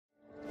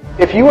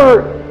If you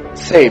are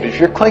saved, if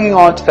you're clinging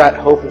on to that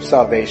hope of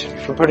salvation,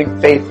 if you're putting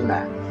faith in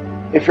that,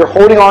 if you're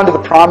holding on to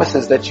the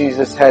promises that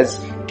Jesus has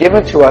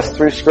given to us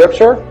through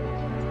Scripture,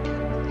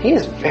 He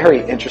is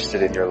very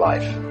interested in your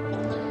life.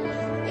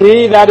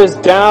 He that is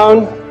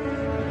down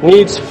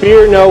needs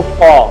fear no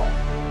fall.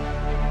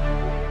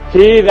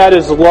 He that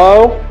is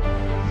low,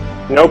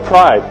 no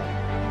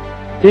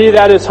pride. He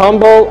that is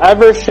humble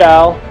ever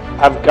shall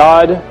have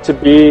God to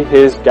be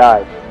his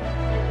guide.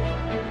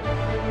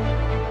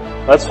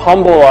 Let's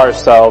humble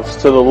ourselves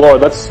to the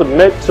Lord. Let's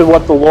submit to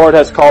what the Lord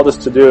has called us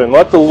to do. And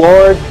let the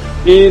Lord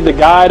be the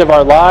guide of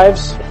our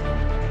lives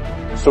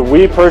so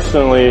we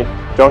personally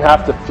don't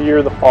have to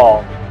fear the fall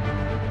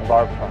of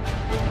our pride.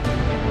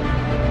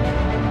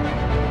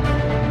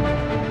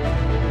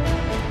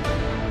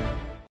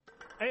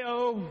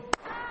 Hey-o!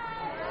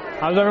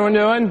 How's everyone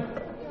doing?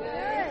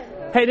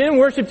 Hey, didn't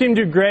worship team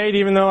do great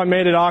even though I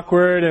made it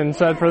awkward and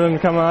said for them to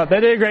come up? They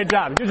did a great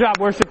job. Good job,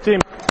 worship team.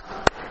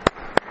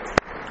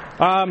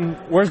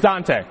 Where's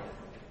Dante?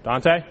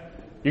 Dante?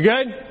 You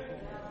good?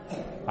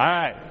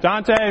 Alright.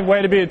 Dante,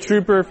 way to be a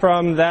trooper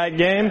from that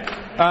game.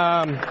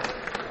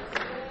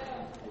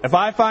 If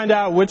I find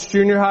out which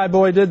junior high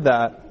boy did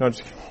that... No,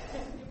 just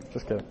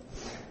kidding.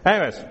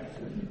 Anyways.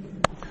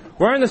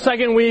 We're in the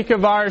second week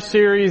of our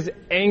series,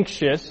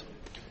 Anxious.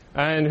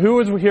 And who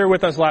was here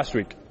with us last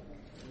week?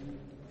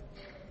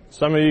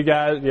 Some of you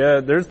guys,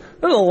 yeah, there's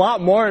a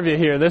lot more of you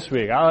here this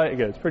week. I like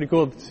it. It's pretty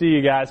cool to see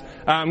you guys.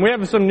 We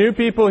have some new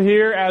people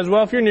here as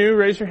well. If you're new,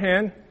 raise your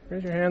hand.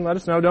 Raise your hand. Let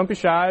us know. Don't be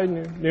shy.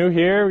 New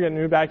here. We got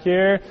new back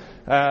here.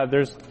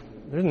 There's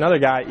another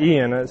guy,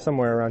 Ian,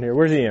 somewhere around here.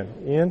 Where's Ian?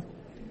 Ian?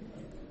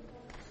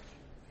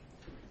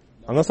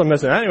 Unless I'm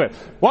missing. Anyway,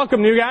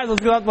 welcome new guys.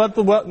 Let's let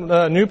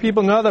the new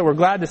people know that we're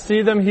glad to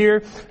see them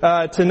here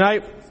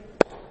tonight.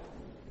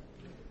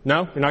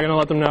 No? You're not going to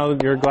let them know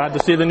that you're glad to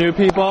see the new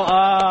people?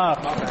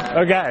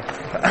 Okay.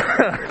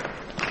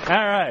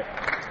 Alright.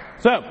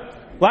 So,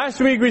 last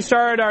week we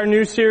started our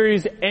new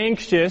series,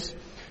 Anxious.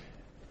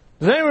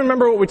 Does anyone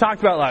remember what we talked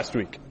about last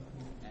week?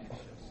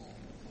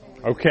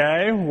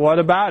 Okay, what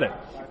about it?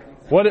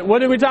 What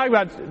did we talk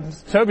about?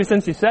 Toby,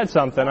 since you said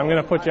something, I'm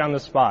going to put you on the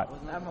spot.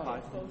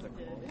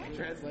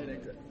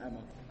 Translating to Emma.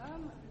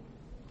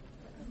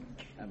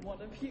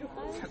 One of you.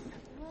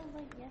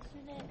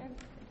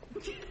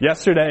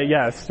 Yesterday,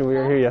 yes. We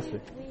were here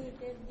yesterday. We did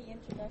the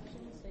introduction,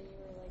 so you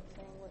were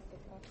saying what the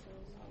classes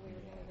we were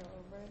going to go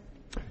over.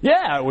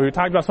 Yeah, we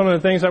talked about some of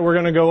the things that we're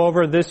going to go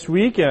over this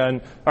week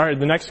and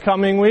the next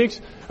coming weeks.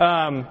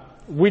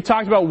 We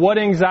talked about what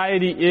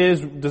anxiety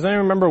is. Does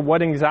anyone remember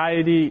what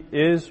anxiety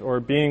is or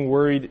being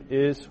worried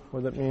is?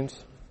 What that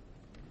means?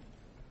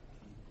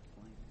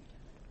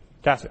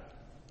 Cassie.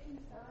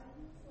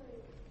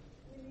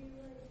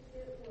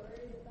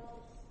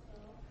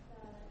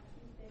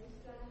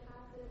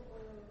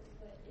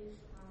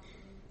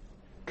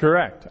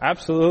 Correct.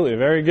 Absolutely.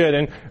 Very good.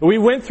 And we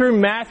went through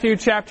Matthew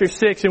chapter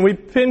 6 and we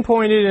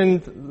pinpointed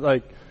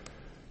in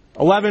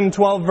 11,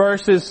 12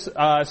 verses,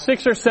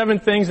 6 or 7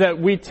 things that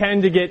we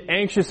tend to get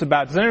anxious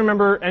about. Does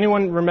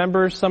anyone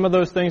remember some of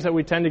those things that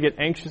we tend to get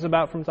anxious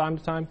about from time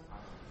to time?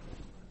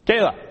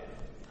 Kayla.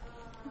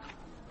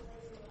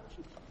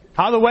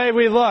 How the way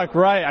we look,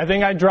 right. I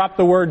think I dropped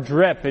the word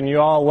drip and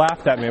you all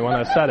laughed at me when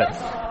I said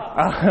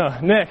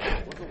it. Nick.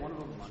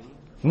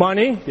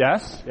 Money,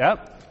 yes,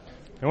 yep.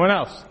 Anyone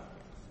else?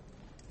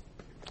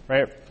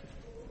 Right.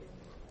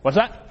 What's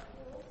that?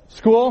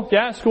 School?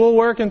 Yeah, school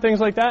work and things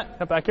like that.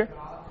 Yep, back here.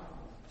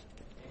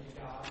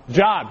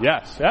 Job,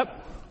 yes,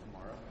 yep.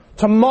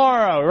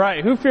 Tomorrow,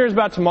 right. Who fears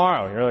about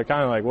tomorrow? You're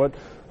kind of like, what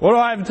do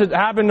I have to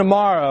happen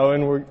tomorrow?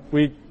 And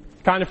we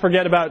kind of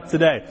forget about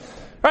today.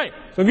 Right.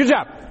 So good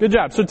job. Good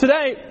job. So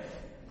today,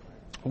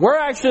 we're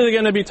actually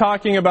going to be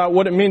talking about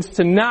what it means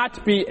to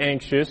not be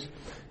anxious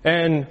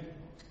and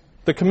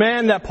the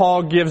command that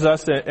Paul gives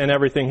us and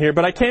everything here.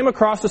 But I came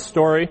across a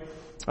story,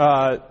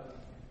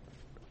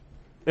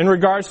 in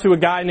regards to a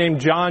guy named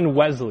John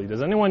Wesley.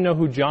 Does anyone know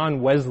who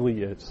John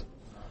Wesley is?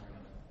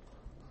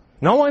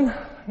 No one?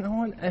 No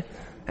one?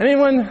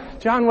 Anyone?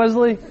 John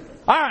Wesley?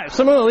 Alright,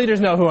 some of the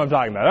leaders know who I'm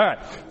talking about.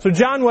 Alright, so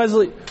John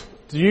Wesley,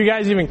 do you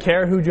guys even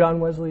care who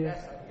John Wesley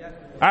is?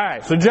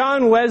 Alright, so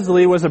John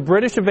Wesley was a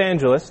British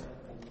evangelist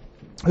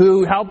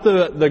who helped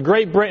the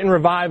Great Britain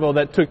revival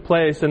that took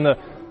place in the...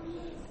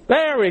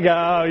 There we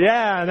go,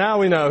 yeah, now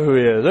we know who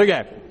he is.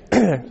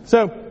 Okay,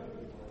 so...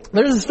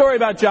 There's a story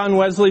about John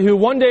Wesley who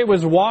one day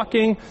was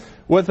walking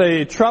with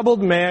a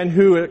troubled man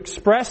who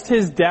expressed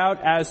his doubt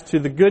as to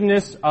the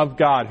goodness of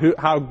God,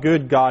 how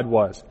good God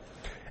was.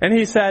 And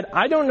he said,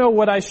 I don't know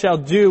what I shall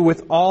do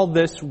with all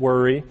this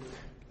worry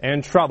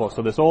and trouble.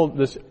 So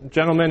this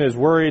gentleman is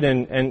worried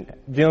and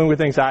dealing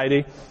with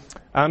anxiety.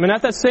 And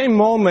at that same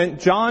moment,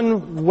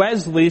 John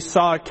Wesley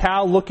saw a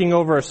cow looking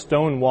over a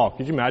stone wall.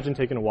 Could you imagine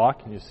taking a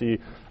walk and you see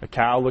a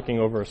cow looking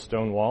over a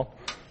stone wall?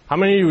 How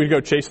many of you would go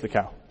chase the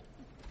cow?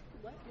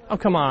 Oh,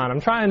 come on.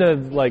 I'm trying to,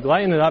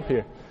 lighten it up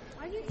here.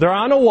 They're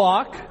on a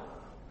walk,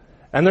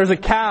 and there's a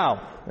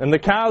cow, and the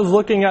cow's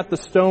looking at the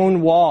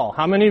stone wall.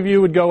 How many of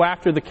you would go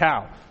after the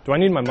cow? Do I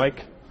need my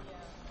mic?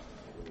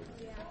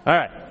 All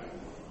right.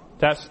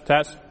 Test,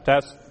 test,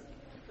 test.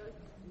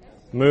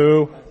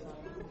 Moo.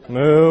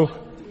 Moo.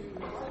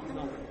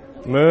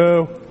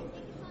 Moo.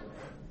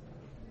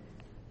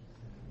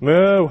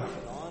 Moo.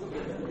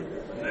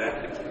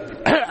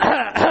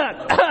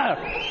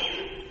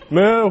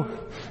 Moo.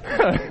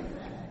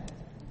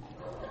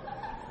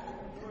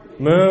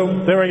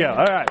 Moo. There we go.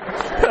 All right.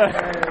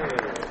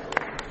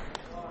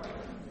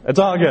 It's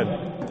all good.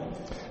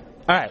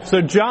 All right.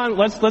 So John,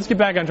 let's get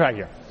back on track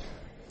here.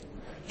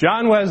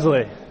 John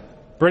Wesley,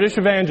 British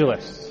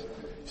evangelist.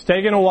 He's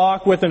taking a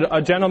walk with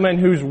a gentleman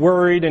who's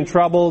worried and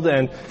troubled,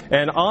 and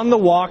on the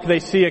walk they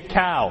see a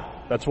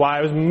cow. That's why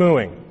I was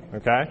mooing.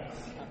 Okay?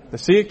 They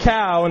see a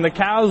cow, and the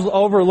cow's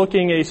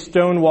overlooking a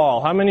stone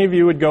wall. How many of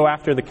you would go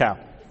after the cow?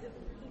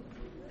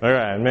 All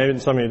right, maybe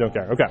some of you don't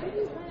care. Okay.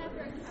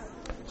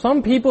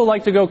 Some people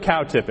like to go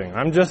cow tipping.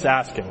 I'm just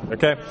asking,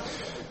 okay?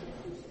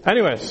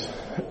 Anyways,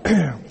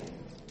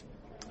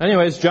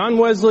 John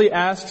Wesley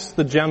asks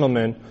the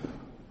gentleman,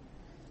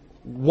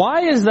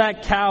 why is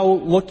that cow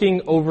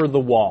looking over the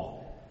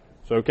wall?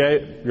 So,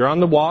 okay, you're on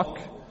the walk.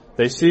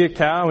 They see a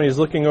cow, and he's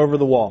looking over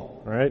the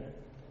wall, right?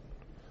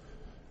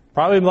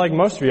 Probably like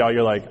most of y'all,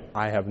 you're like,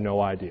 I have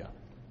no idea.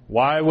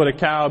 Why would a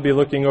cow be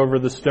looking over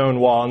the stone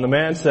wall? And the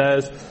man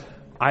says,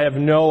 I have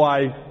no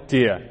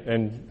idea,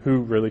 and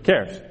who really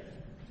cares?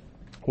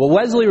 Well,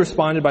 Wesley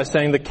responded by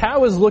saying, the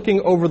cow is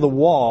looking over the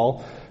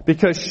wall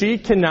because she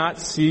cannot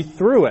see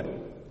through it.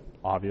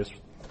 Obviously.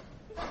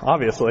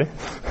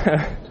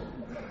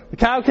 The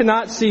cow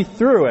cannot see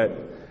through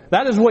it.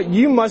 That is what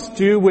you must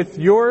do with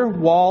your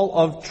wall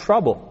of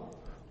trouble.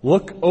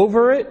 Look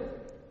over it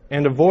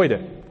and avoid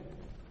it.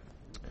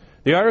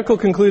 The article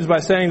concludes by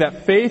saying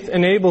that faith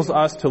enables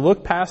us to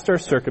look past our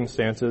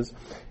circumstances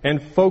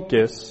and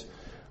focus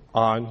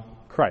on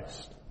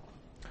Christ.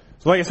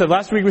 So like I said,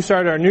 last week we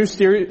started our new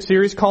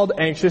series called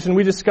Anxious, and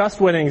we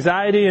discussed what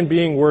anxiety and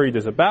being worried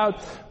is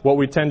about, what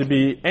we tend to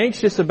be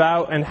anxious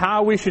about, and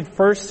how we should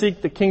first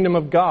seek the kingdom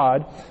of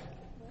God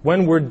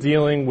when we're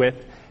dealing with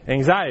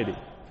anxiety.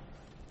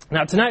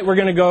 Now tonight we're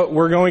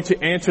going to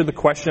answer the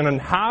question on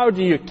how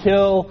do you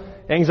kill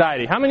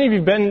anxiety. How many of you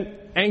have been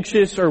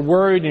anxious or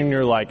worried and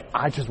you're like,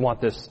 I just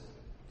want this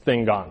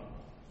thing gone?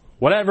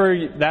 Whatever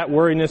that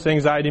worriness,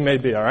 anxiety may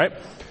be, alright?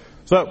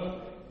 So,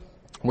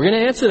 we're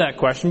going to answer that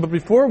question, but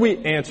before we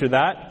answer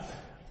that,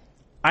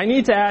 I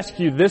need to ask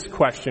you this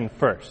question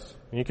first.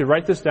 And you can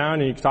write this down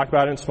and you can talk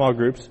about it in small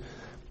groups.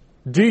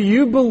 Do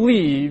you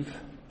believe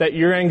that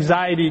your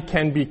anxiety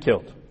can be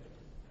killed?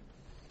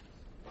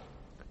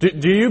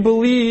 Do you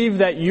believe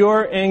that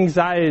your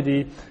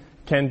anxiety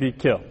can be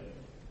killed?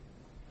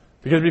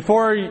 Because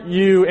before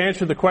you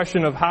answer the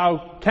question of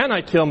how can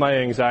I kill my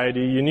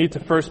anxiety, you need to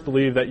first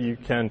believe that you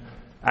can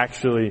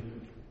actually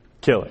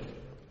kill it.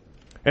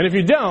 And if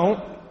you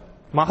don't,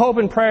 my hope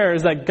and prayer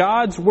is that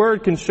God's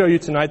Word can show you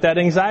tonight that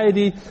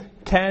anxiety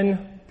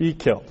can be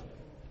killed.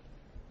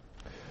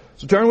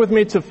 So turn with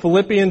me to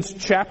Philippians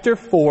chapter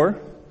 4.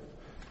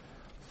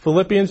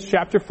 Philippians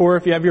chapter 4,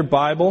 if you have your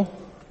Bible.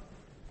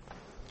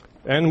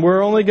 And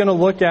we're only going to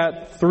look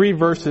at 3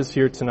 verses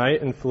here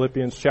tonight in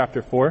Philippians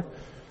chapter 4.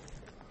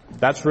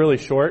 That's really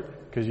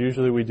short, because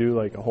usually we do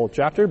like a whole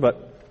chapter,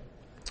 but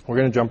we're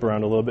going to jump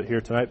around a little bit here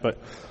tonight. But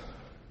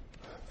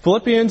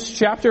Philippians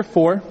chapter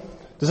 4.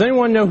 Does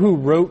anyone know who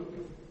wrote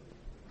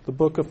the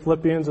book of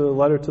Philippians, or the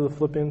letter to the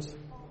Philippians?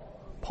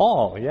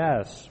 Paul,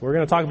 yes. We're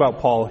going to talk about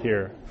Paul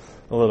here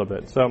a little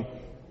bit. So,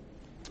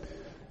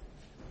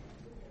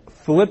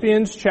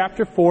 Philippians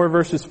chapter 4,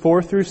 verses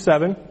 4 through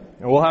 7.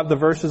 And we'll have the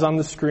verses on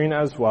the screen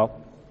as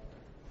well.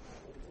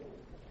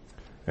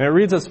 And it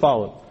reads as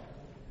follows.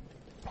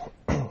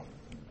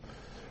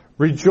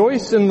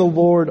 Rejoice in the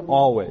Lord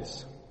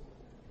always.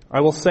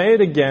 I will say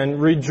it again,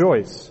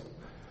 rejoice.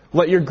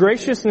 Let your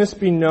graciousness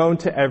be known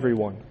to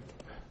everyone.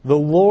 The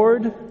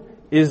Lord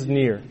is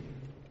near.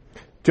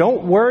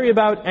 Don't worry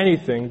about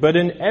anything, but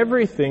in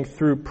everything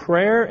through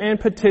prayer and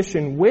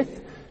petition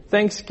with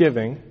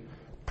thanksgiving,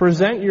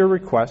 present your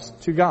requests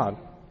to God.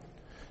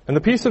 And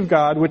the peace of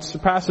God, which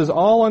surpasses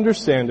all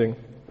understanding,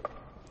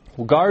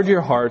 will guard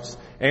your hearts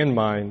and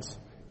minds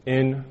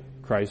in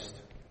Christ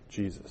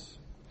Jesus.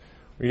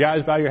 Will you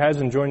guys bow your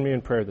heads and join me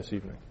in prayer this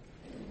evening?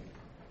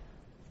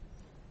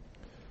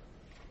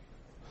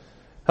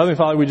 Heavenly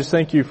Father, we just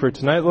thank you for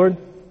tonight, Lord.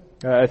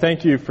 I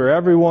thank you for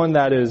everyone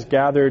that is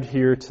gathered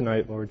here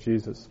tonight, Lord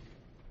Jesus.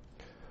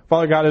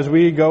 Father God, as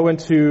we go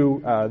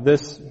into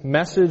this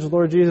message,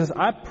 Lord Jesus,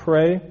 I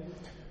pray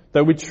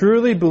that we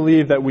truly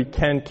believe that we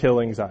can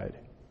kill anxiety.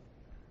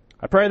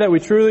 I pray that we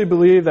truly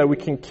believe that we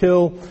can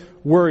kill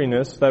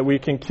worriness, that we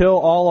can kill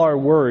all our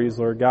worries,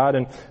 Lord God,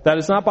 and that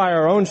it's not by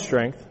our own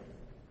strength,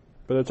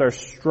 but it's our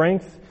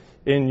strength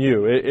in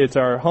you. It's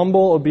our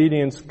humble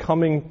obedience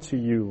coming to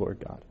you, Lord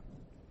God.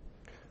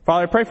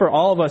 Father, I pray for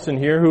all of us in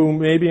here who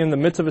may be in the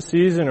midst of a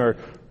season, or,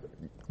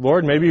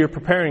 Lord, maybe you're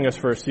preparing us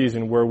for a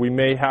season where we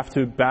may have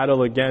to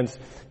battle against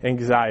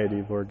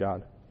anxiety, Lord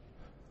God.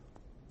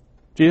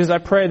 Jesus, I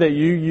pray that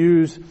you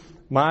use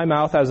my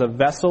mouth as a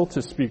vessel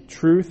to speak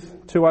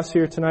truth to us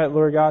here tonight,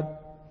 Lord God.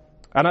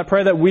 And I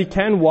pray that we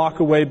can walk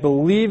away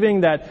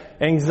believing that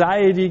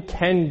anxiety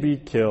can be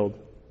killed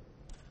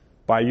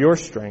by your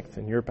strength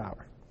and your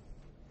power.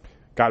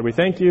 God, we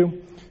thank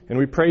you and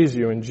we praise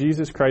you. In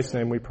Jesus Christ's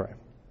name we pray.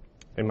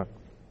 Amen.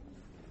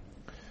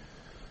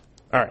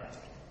 All right.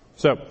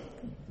 So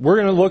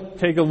we're going to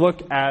take a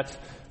look at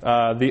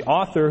the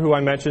author who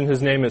I mentioned.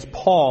 His name is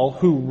Paul,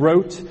 who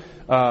wrote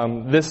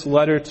this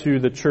letter to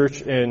the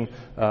church in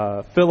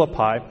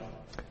Philippi.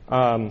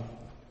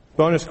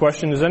 Bonus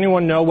question. Does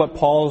anyone know what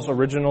Paul's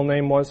original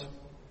name was?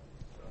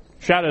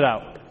 Shout it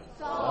out.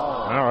 Saul.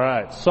 All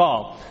right.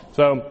 Saul.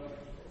 So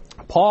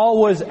Paul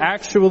was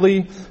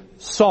actually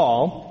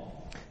Saul.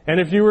 And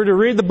if you were to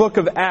read the book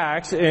of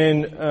Acts,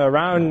 in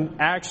around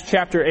Acts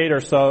chapter 8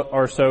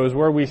 or so is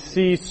where we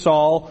see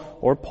Saul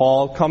or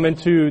Paul come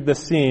into the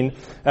scene.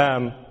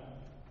 Does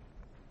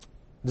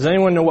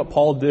anyone know what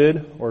Paul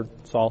did, or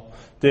Saul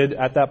did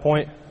at that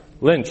point?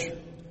 Lynch.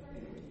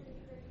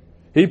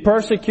 He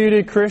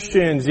persecuted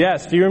Christians,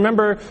 yes. Do you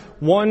remember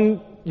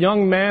one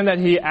young man that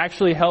he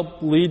actually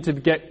helped lead to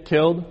get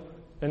killed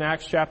in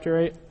Acts chapter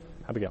 8?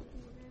 Abigail.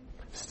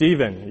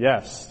 Stephen,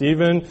 yes.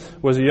 Stephen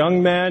was a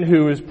young man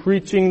who was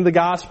preaching the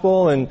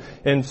gospel,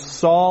 and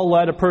Saul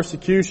led a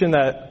persecution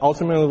that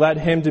ultimately led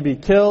him to be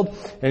killed.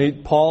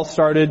 And Paul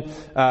started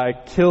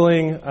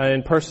killing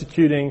and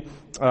persecuting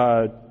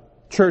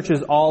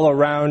churches all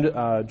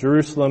around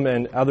Jerusalem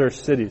and other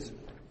cities.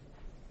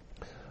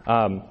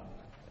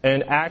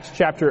 In Acts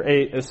chapter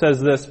 8, it says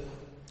this: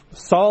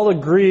 Saul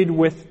agreed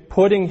with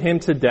putting him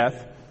to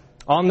death.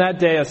 On that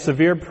day, a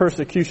severe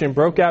persecution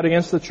broke out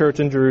against the church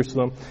in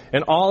Jerusalem,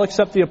 and all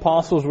except the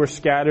apostles were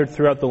scattered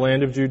throughout the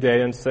land of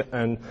Judea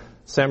and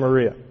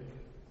Samaria.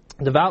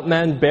 Devout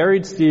men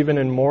buried Stephen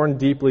and mourned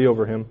deeply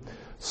over him.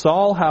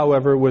 Saul,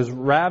 however, was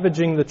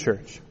ravaging the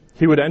church.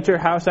 He would enter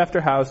house after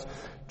house,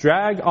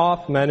 drag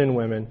off men and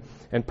women,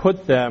 and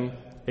put them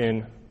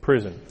in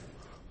prison.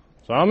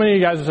 So how many of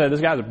you guys would say,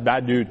 this guy's a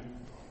bad dude?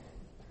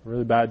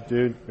 Really bad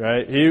dude,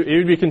 right? He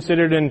would be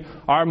considered in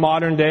our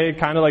modern day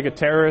kind of like a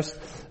terrorist,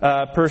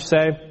 per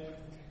se.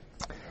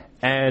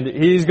 And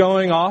he's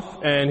going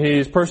off and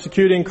he's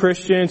persecuting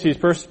Christians. He's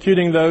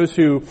persecuting those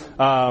who,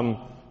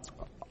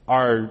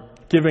 are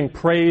giving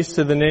praise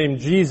to the name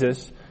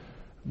Jesus.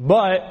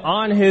 But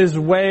on his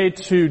way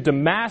to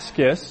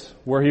Damascus,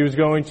 where he was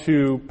going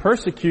to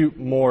persecute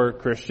more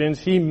Christians,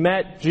 he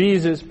met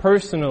Jesus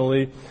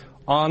personally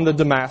on the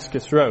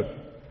Damascus Road.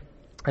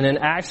 And in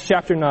Acts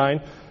chapter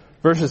 9,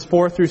 verses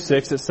 4 through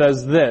 6, it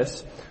says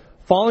this: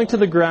 Falling to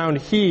the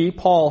ground, he,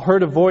 Paul,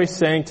 heard a voice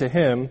saying to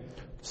him,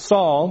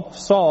 Saul,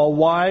 Saul,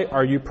 why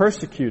are you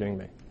persecuting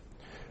me?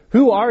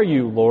 Who are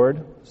you,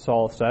 Lord?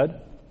 Saul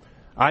said.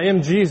 I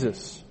am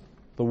Jesus,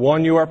 the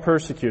one you are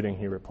persecuting,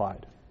 he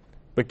replied.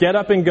 But get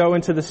up and go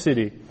into the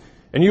city,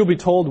 and you'll be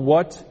told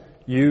what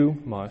you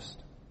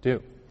must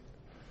do.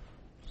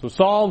 So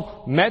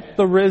Saul met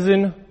the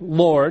risen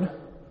Lord,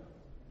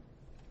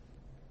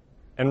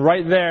 and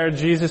right there,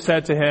 Jesus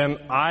said to him,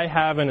 I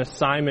have an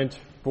assignment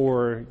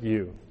for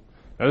you.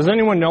 Now, does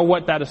anyone know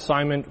what that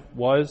assignment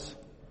was?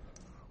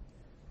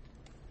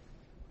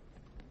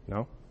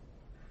 No?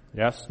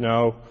 Yes?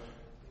 No?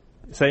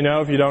 Say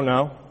no if you don't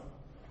know.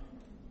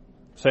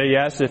 Say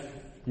yes if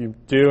you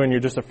do and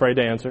you're just afraid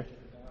to answer.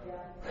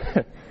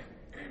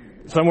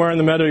 Somewhere in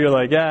the middle you're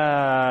like,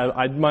 yeah,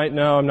 I might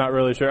know, I'm not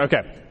really sure.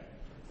 Okay.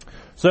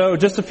 So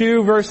just a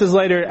few verses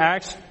later,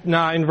 Acts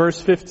 9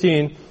 verse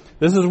 15,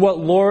 this is what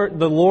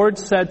the Lord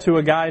said to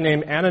a guy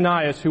named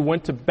Ananias who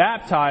went to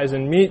baptize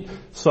and meet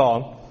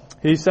Saul.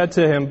 He said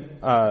to him,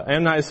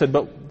 Ananias said,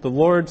 but the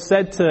Lord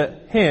said to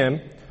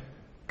him,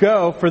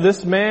 go, for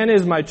this man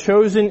is my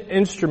chosen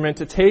instrument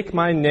to take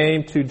my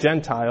name to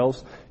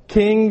Gentiles,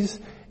 kings,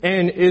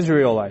 and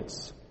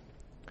Israelites.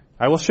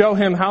 I will show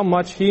him how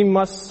much he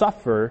must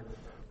suffer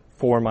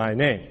for my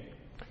name.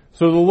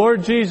 So the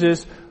Lord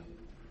Jesus'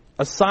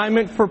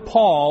 assignment for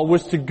Paul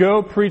was to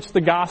go preach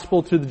the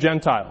gospel to the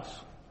Gentiles.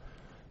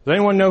 Does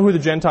anyone know who the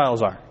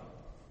Gentiles are?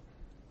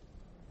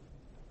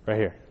 Right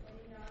here.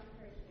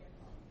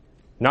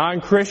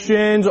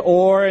 Non-Christians,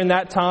 or in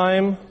that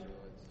time?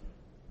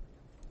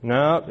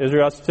 No,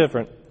 Israel's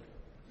different.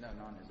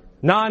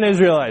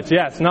 Non-Israelites,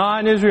 yes,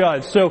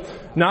 non-Israelites. So,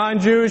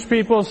 non-Jewish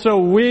people, so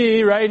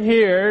we, right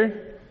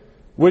here,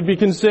 would be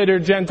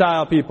considered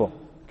Gentile people,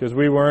 because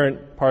we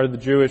weren't part of the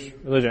Jewish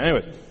religion.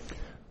 Anyway,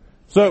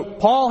 so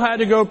Paul had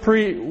to go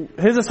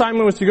his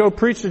assignment was to go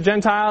preach to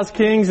Gentiles,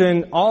 kings,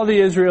 and all the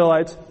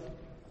Israelites.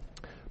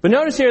 But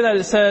notice here that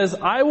it says,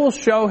 I will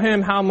show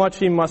him how much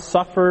he must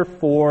suffer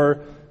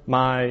for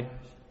my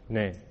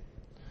name.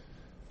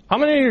 How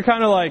many of you are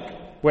kind of like,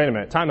 wait a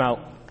minute, time out.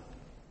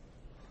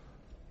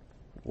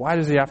 Why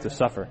does he have to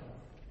suffer?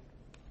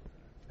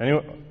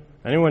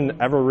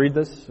 Anyone ever read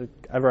this?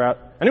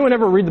 Anyone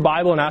ever read the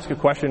Bible and ask a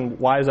question,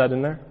 why is that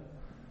in there?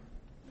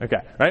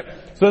 Okay, right?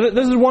 So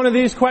this is one of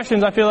these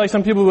questions I feel like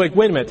some people are like,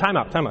 wait a minute, time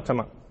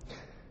out.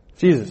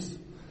 Jesus,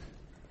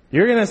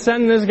 you're going to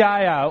send this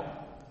guy out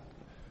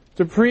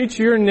to preach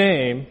your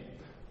name,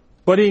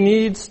 but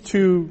he's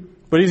going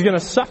to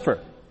suffer.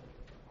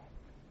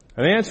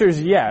 And the answer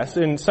is yes.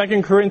 In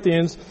 2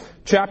 Corinthians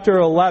chapter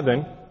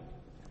 11,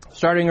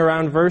 starting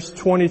around verse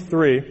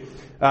 23,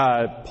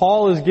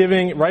 Paul is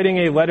writing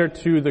a letter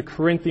to the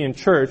Corinthian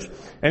church,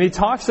 and he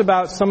talks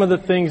about some of the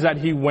things that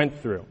he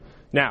went through.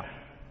 Now,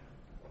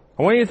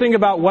 I want you to think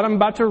about what I'm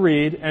about to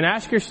read and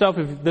ask yourself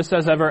if this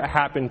has ever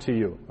happened to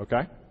you,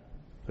 okay?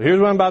 So here's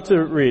what I'm about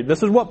to read.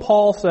 This is what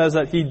Paul says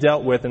that he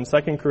dealt with in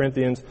 2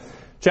 Corinthians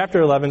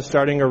chapter 11,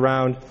 starting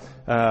around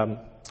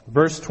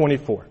verse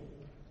 24.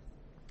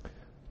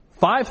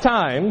 5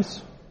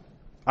 times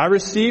I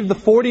received the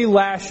 40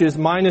 lashes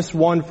minus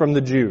 1 from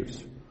the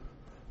Jews.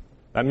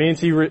 That means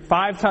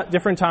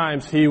different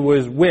times he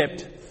was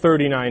whipped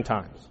 39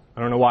 times.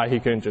 I don't know why he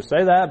couldn't just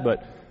say that,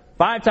 but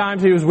 5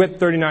 times he was whipped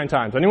 39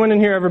 times. Anyone in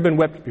here ever been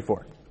whipped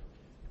before?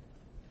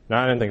 No,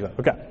 I didn't think so.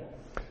 Okay.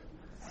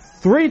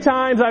 3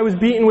 times I was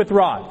beaten with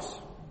rods.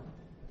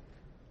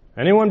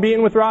 Anyone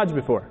beaten with rods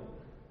before?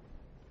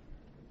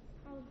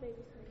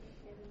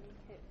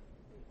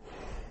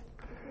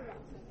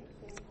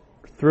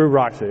 Through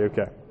Roxy,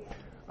 okay.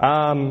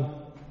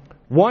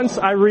 Once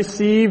I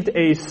received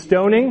a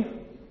stoning.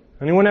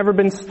 Anyone ever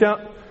been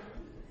stoned?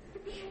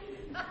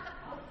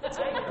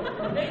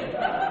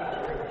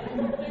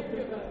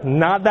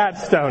 Not that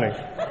stoning.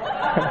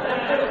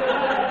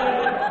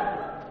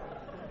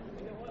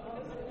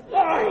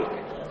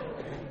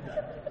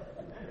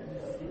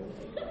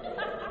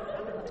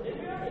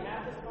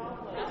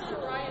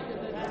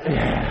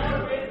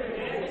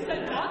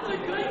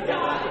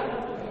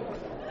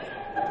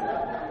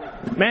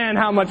 Man,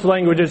 how much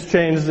language has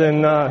changed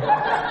in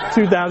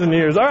 2,000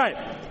 years. All right.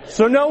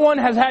 So no one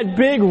has had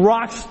big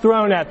rocks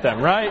thrown at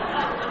them, right?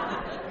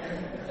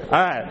 All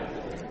right.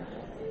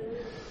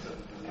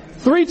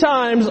 3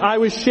 times I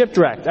was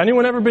shipwrecked.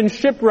 Anyone ever been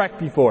shipwrecked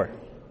before?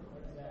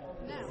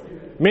 No.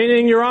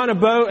 Meaning you're on a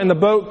boat and the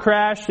boat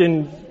crashed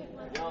and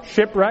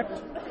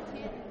shipwrecked?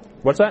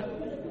 What's that?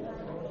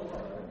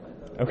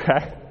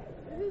 Okay.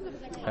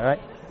 All right.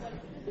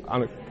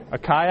 On a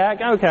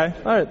kayak? Okay.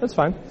 All right. That's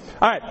fine.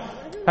 All right.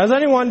 Has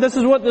anyone, this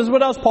is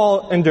what else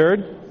Paul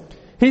endured.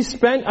 He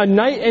spent a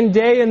night and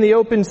day in the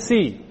open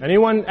sea.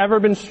 Anyone ever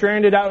been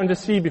stranded out into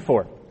sea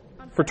before?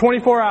 For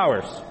 24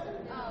 hours.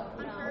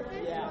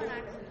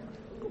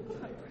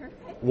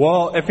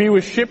 Well, if he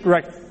was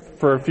shipwrecked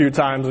for a few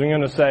times, I'm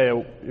going to say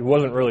it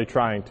wasn't really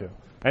trying to.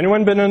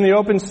 Anyone been in the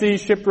open sea,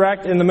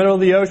 shipwrecked in the middle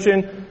of the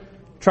ocean,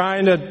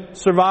 trying to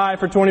survive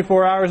for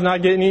 24 hours,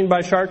 not getting eaten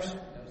by sharks?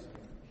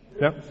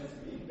 No?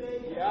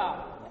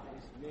 Yeah.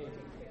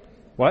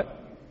 What?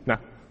 No.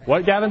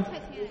 What, Gavin?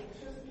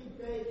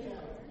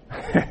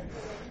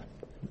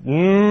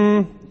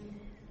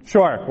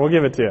 Sure, we'll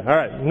give it to you. All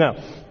right, no.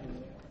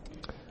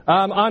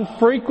 On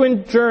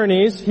frequent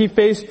journeys, he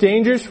faced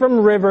dangers from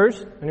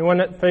rivers. Anyone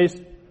that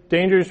faced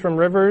dangers from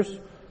rivers?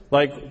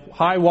 Like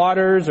high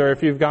waters, or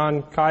if you've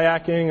gone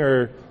kayaking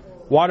or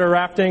water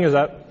rafting, is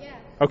that? Yeah.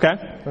 Okay,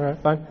 all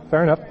right, fine,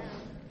 fair enough.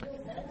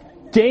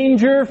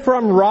 Danger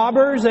from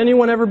robbers.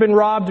 Anyone ever been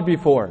robbed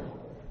before?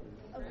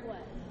 Of what?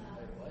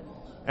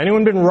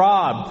 Anyone been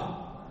robbed?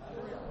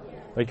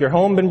 Like your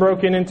home been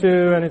broken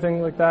into,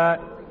 anything like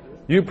that?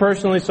 You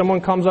personally,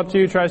 someone comes up to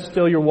you, tries to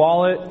steal your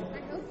wallet?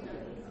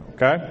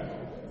 Okay.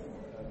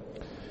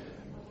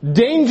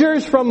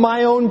 Dangers from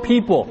my own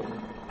people.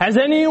 Has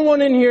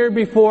anyone in here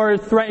before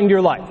threatened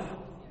your life?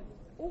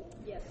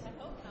 Yes.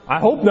 I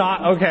hope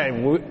not. Okay.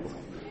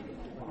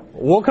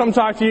 We'll come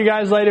talk to you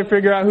guys later,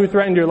 figure out who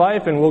threatened your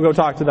life, and we'll go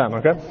talk to them,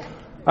 okay?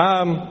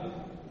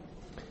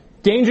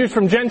 Dangers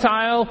from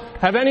Gentile.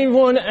 Have any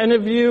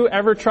of you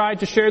ever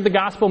tried to share the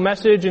gospel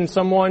message and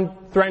someone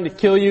threatened to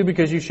kill you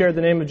because you shared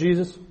the name of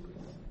Jesus? In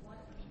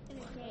a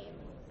game.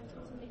 I'm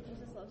supposed to make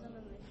Jesus loves them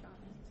and they shot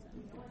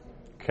me.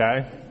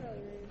 Okay.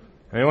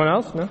 Anyone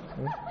else? No?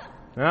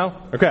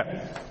 No? Okay.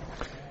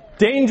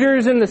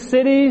 Dangers in the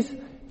cities.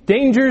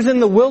 Dangers in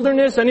the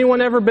wilderness.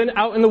 Anyone ever been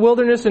out in the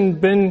wilderness and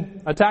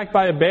been attacked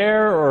by a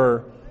bear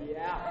or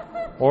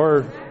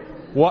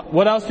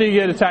what else do you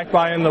get attacked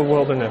by in the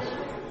wilderness?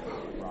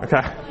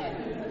 Okay.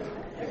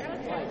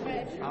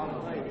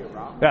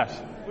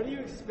 Yes. What do you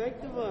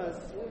expect of us?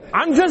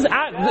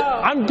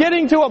 I'm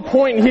getting to a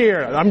point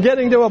here. I'm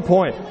getting to a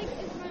point.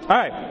 All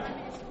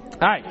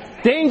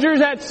right. Dangers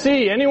at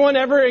sea. Anyone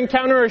ever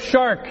encounter a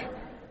shark?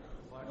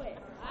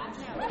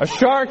 A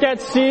shark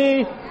at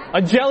sea?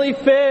 A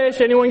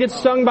jellyfish? Anyone get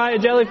stung by a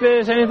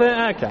jellyfish? Anything?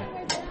 Okay.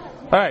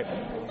 All right.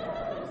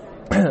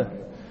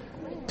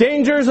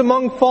 Dangers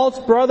among false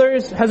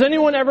brothers. Has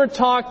anyone ever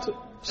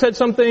said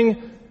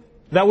something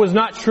that was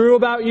not true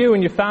about you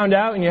and you found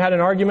out and you had an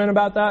argument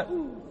about that?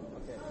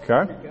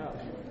 Okay.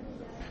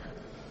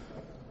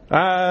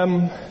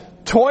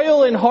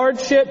 Toil and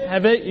hardship.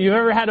 Have you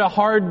ever had a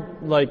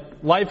hard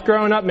life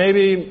growing up?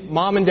 Maybe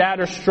mom and dad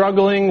are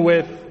struggling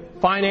with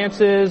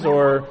finances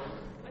or...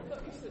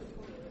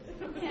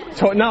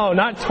 No,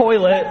 not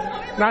toilet.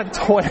 Not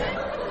toilet.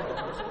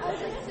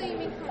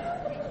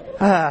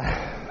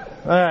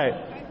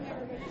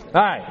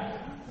 Alright.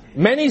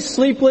 Many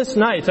sleepless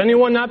nights.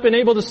 Anyone not been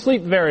able to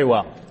sleep very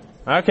well?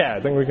 Okay, I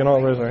think we can all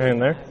raise our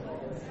hand there.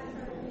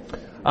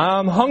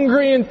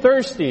 Hungry and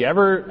thirsty.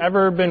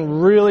 Ever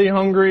been really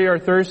hungry or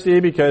thirsty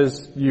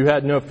because you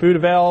had no food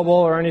available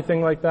or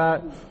anything like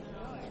that?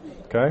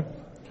 Okay.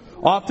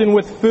 Often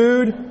with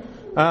food.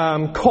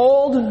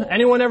 Cold.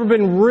 Anyone ever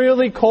been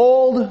really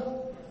cold?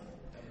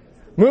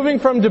 Moving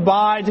from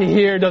Dubai to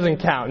here doesn't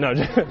count. No.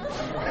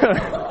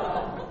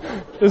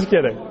 Just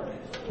kidding.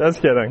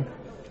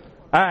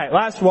 Alright,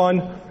 last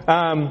one.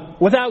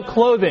 Without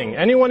clothing.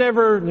 Anyone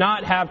ever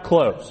not have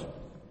clothes?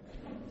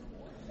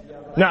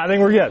 No, I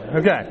think we're good.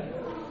 Okay.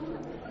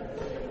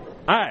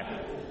 Alright.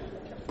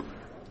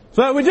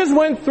 So we just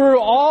went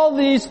through all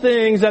these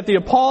things that the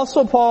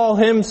Apostle Paul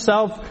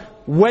himself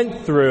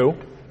went through.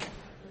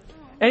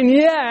 And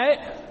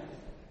yet,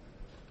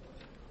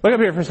 look up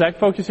here for a sec.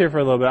 Focus here for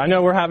a little bit. I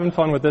know we're having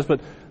fun with this, but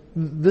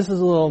this is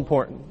a little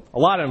important. A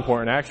lot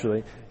important,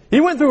 actually.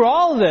 He went through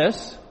all of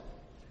this,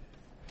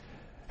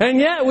 and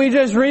yet we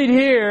just read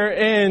here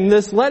in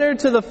this letter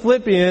to the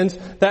Philippians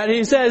that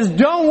he says,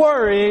 don't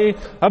worry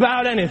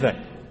about anything.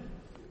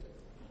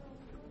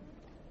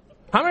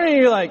 How many of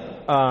you are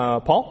like,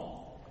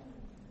 Paul?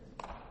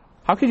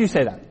 How could you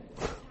say that?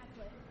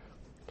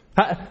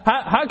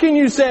 How can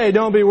you say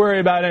don't be worried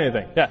about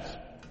anything? Yes.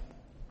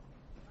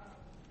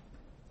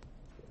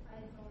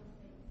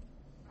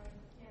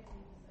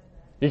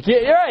 You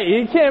can't, you're right.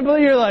 You can't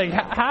believe you're like,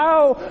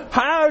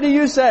 how do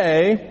you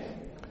say,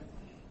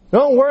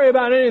 don't worry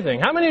about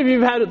anything? How many of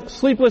you have had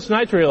sleepless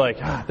nights where you're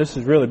like, this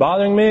is really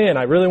bothering me and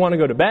I really want to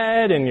go to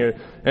bed and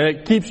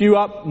it keeps you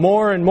up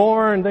more and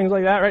more and things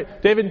like that,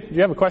 right? David, do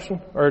you have a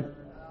question? Or?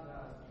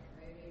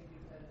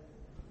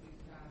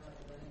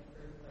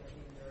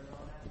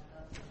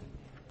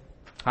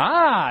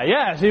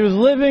 Yes, he was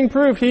living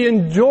proof. He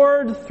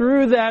endured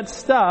through that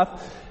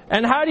stuff.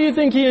 And how do you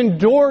think he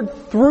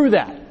endured through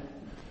that?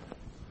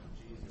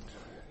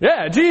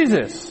 Yeah,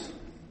 Jesus.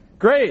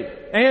 Great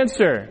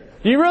answer.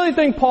 Do you really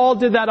think Paul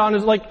did that on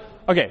his,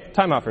 okay,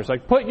 time out first.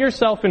 Put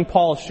yourself in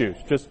Paul's shoes.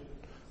 Just,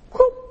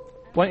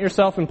 plant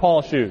yourself in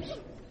Paul's shoes.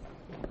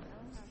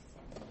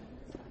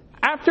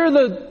 After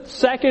the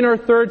second or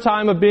third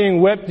time of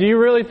being whipped, do you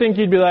really think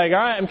you'd be like,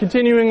 alright, I'm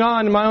continuing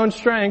on in my own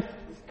strength?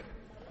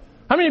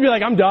 How many of you be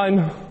like, I'm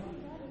done.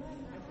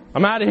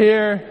 I'm out of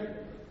here.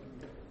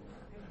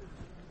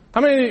 How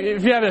many,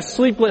 if you have a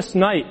sleepless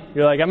night,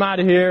 you're like, I'm out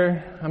of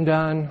here. I'm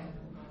done.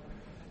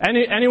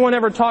 Anyone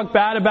ever talk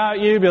bad about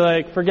you? Be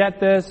like,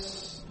 forget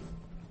this.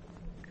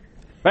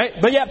 Right?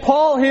 But yet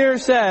Paul here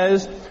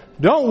says,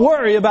 don't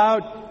worry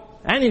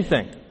about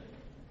anything.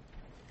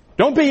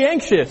 Don't be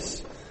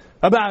anxious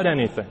about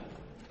anything.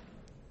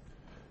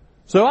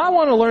 So I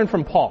want to learn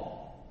from Paul.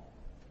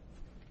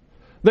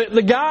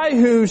 The guy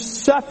who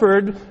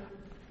suffered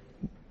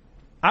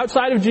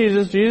outside of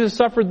Jesus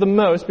suffered the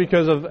most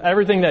because of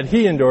everything that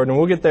he endured, and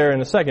we'll get there in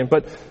a second.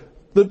 But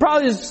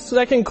probably the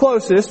second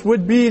closest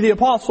would be the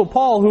Apostle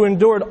Paul, who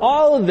endured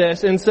all of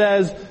this and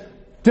says,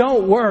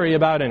 don't worry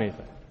about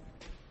anything.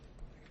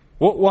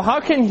 Well, how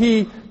can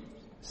he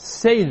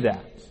say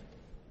that?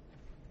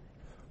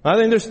 I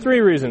think there's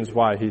three reasons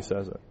why he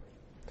says it.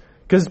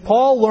 Because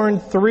Paul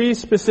learned three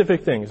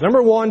specific things.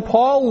 Number one,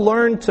 Paul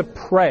learned to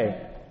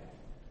pray.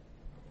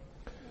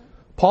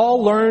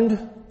 Paul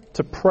learned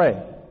to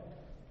pray.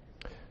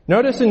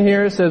 Notice in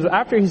here it says,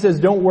 after he says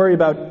don't worry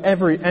about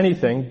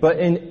anything, but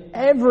in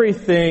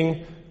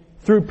everything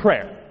through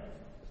prayer.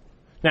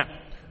 Now,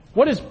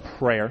 what is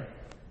prayer?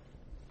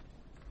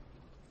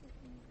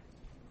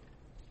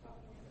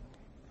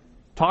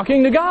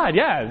 Talking to God,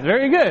 yeah,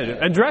 very good.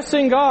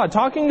 Addressing God,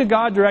 talking to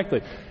God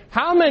directly.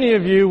 How many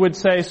of you would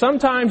say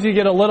sometimes you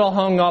get a little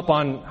hung up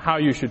on how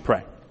you should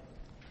pray?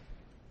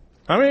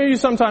 How many of you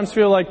sometimes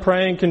feel like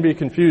praying can be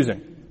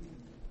confusing?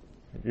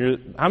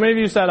 How many of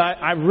you said,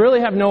 I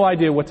really have no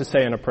idea what to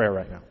say in a prayer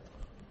right now?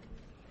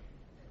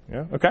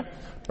 Yeah, okay.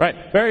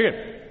 Right, very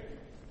good.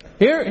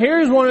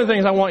 Here's one of the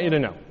things I want you to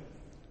know.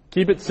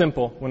 Keep it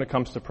simple when it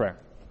comes to prayer.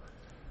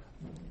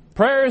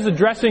 Prayer is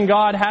addressing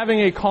God,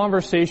 having a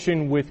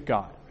conversation with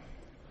God.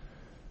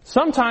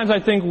 Sometimes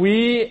I think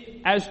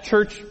we, as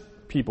church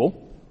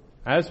people,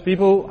 as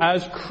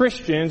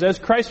Christians, as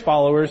Christ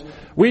followers,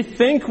 we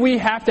think we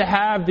have to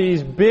have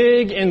these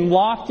big and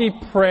lofty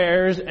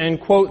prayers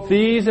and quote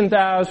these and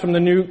thous from the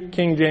New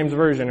King James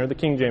Version or the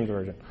King James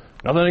Version.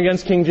 Nothing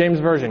against King James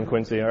Version,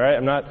 Quincy, alright?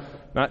 I'm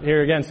not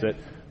here against it.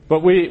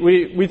 But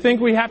we think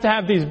we have to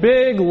have these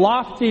big,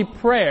 lofty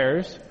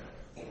prayers.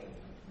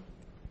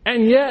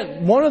 And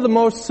yet, one of the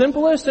most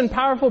simplest and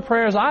powerful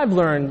prayers I've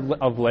learned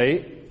of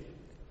late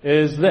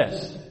is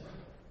this.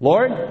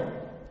 Lord,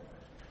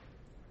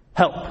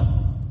 help.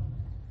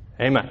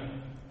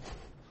 Amen.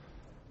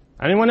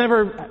 Anyone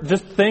ever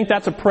just think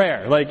that's a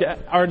prayer?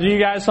 Or do you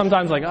guys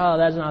sometimes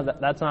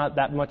that's not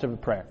that much of a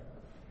prayer?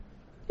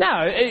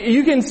 No,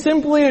 you can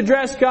simply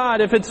address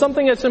God. If it's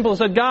something as simple as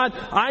said, God,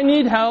 I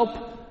need help.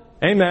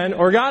 Amen.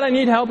 Or God, I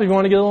need help. If you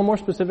want to get a little more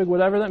specific,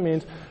 whatever that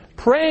means.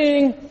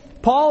 Praying,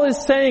 Paul is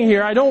saying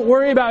here, I don't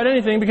worry about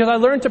anything because I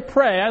learned to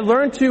pray. I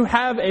learned to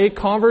have a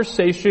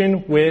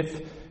conversation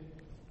with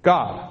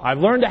God. I've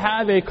learned to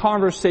have a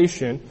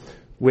conversation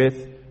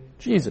with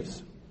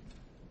Jesus.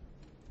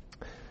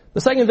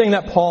 The second thing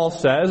that Paul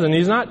says, and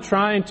he's not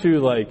trying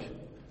to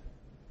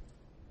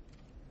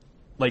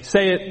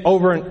say it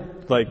over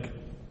and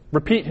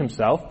repeat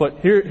himself, but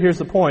here's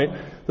the point.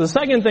 The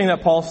second thing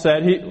that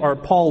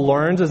Paul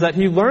learns is that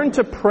he learned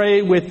to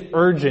pray with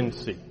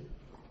urgency.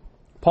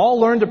 Paul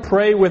learned to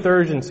pray with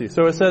urgency.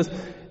 So it says,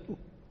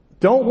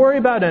 don't worry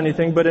about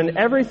anything, but in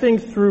everything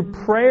through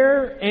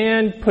prayer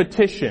and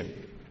petition.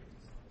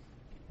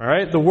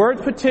 Alright, the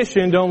word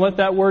petition, don't let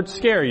that word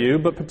scare you,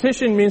 but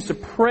petition means to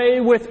pray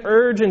with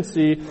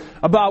urgency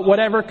about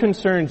whatever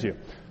concerns you.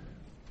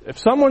 If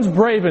someone's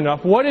brave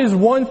enough, what is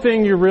one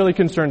thing you're really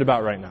concerned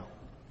about right now?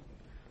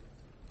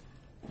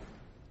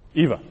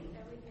 Eva.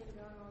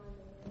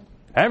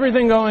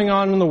 Everything going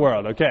on in the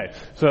world. Okay.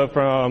 So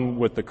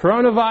with the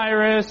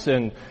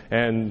coronavirus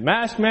and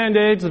mask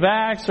mandates,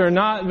 vax or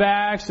not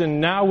vax, and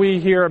now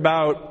we hear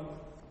about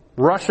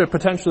Russia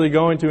potentially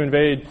going to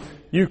invade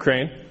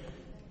Ukraine.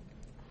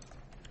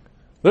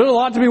 There's a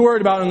lot to be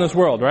worried about in this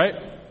world, right?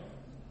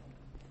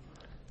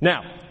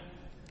 Now,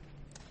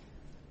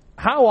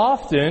 how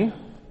often,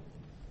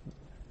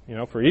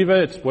 for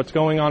Eva, it's what's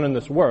going on in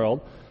this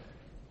world.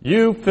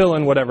 You fill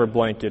in whatever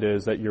blank it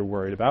is that you're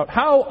worried about.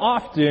 How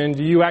often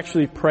do you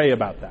actually pray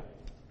about that?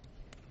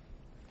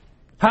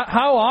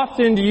 How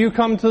often do you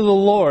come to the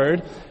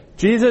Lord,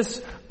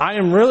 Jesus, I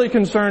am really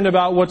concerned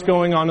about what's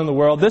going on in the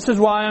world. This is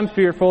why I'm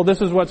fearful.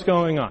 This is what's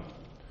going on.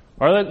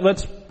 Or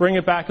let's bring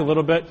it back a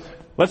little bit.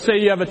 Let's say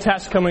you have a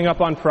test coming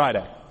up on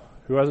Friday.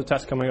 Who has a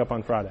test coming up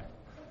on Friday?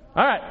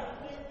 All right.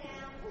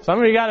 Some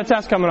of you got a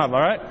test coming up, all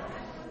right?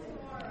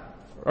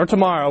 Or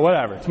tomorrow,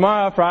 whatever.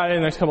 Tomorrow, Friday,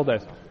 the next couple of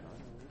days.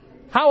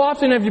 How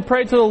often have you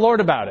prayed to the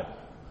Lord about it?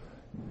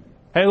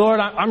 Hey Lord,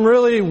 I'm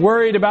really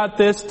worried about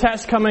this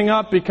test coming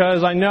up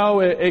because I know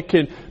it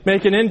could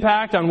make an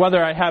impact on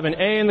whether I have an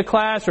A in the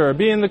class or a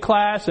B in the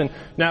class. And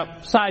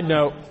now, side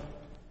note,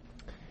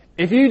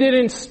 if you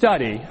didn't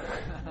study,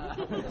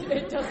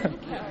 It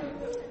doesn't count.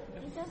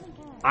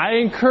 I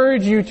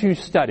encourage you to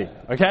study,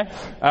 okay?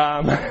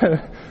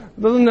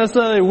 Doesn't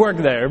necessarily work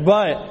there,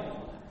 but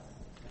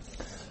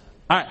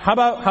alright, how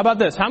about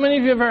this? How many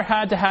of you ever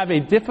had to have a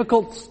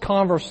difficult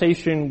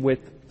conversation with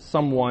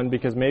someone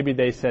because maybe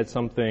they said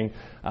something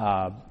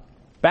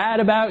bad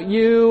about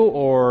you,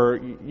 or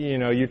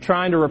you're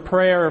trying to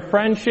repair a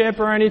friendship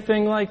or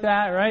anything like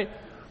that, right?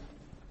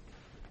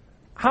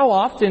 How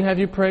often have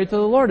you prayed to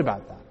the Lord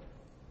about that?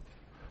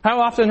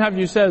 How often have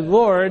you said,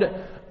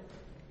 Lord,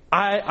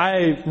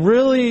 I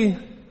really,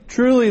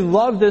 truly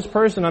love this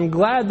person. I'm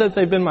glad that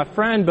they've been my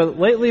friend, but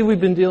lately we've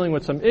been dealing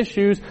with some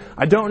issues.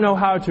 I don't know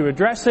how to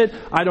address it.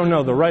 I don't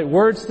know the right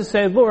words to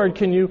say. Lord,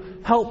 can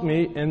you help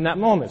me in that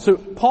moment? So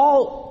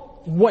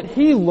Paul, what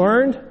he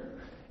learned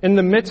in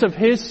the midst of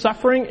his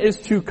suffering is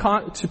to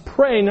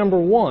pray, number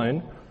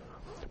one,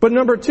 but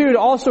number two, to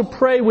also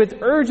pray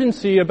with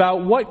urgency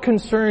about what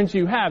concerns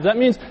you have. That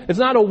means it's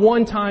not a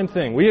one-time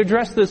thing. We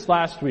addressed this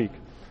last week.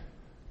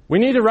 We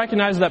need to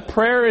recognize that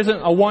prayer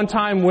isn't a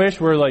one-time wish.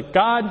 We're like,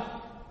 God,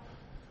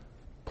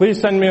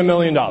 please send me $1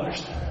 million.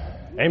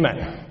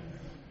 Amen.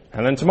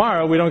 And then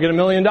tomorrow we don't get $1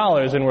 million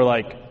and we're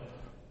like,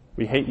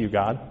 we hate you,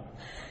 God.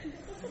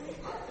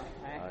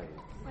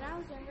 When I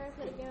was younger, I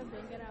played a game of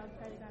bingo and I would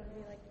pray to God and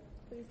be like,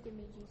 please give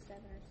me G7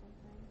 or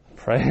something.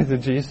 Pray the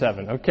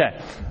G7. Okay.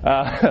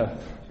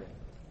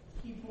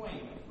 Key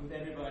point with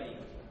everybody.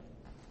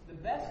 The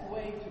best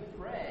way to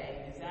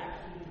pray is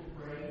actually to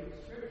pray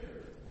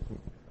Scripture.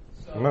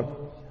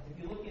 So,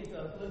 if you look at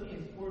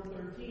Philippians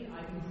 4:13,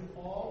 I can do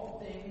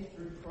all things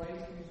through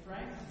Christ who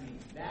strengthens me.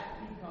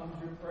 That becomes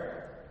your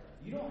prayer.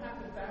 You don't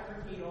have to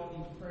fabricate all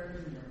these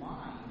prayers in your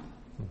mind.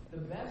 The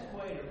best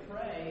way to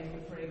pray is to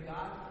pray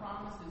God's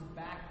promises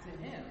back to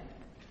Him.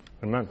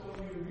 Amen. So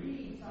when you're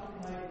reading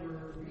something like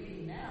we're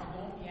reading now,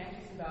 don't be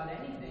anxious about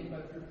anything,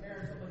 but through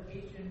prayer and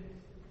supplication,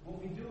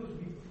 what we do is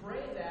we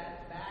pray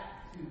that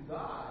back to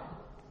God,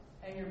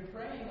 and you're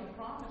praying a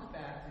promise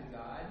back to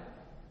God.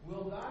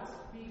 Will God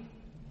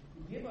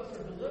give us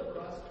or deliver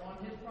us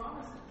on His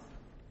promises?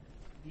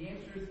 The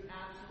answer is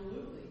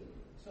absolutely.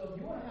 So if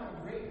you want to have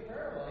a great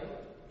prayer life,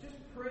 just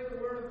pray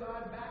the Word of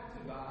God back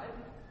to God.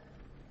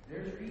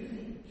 There's your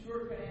easy,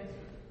 shortcut answer.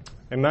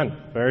 Amen.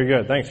 Very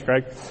good. Thanks,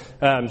 Craig.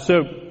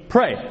 So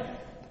pray.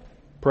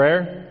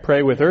 Prayer.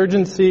 Pray with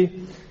urgency.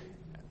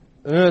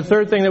 And then the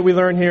third thing that we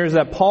learn here is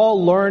that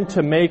Paul learned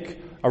to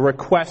make a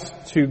request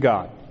to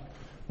God.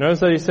 Notice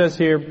that he says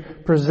here,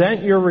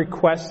 present your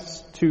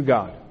requests to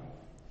God.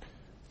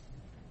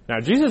 Now,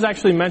 Jesus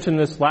actually mentioned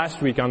this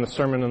last week on the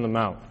Sermon on the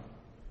Mount.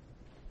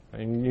 I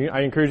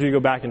encourage you to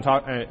go back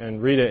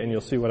and read it, and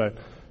you'll see what I'm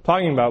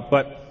talking about.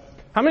 But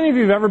how many of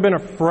you have ever been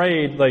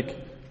afraid,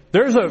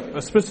 there's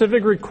a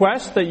specific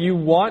request that you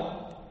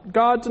want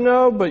God to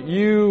know, but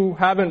you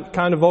haven't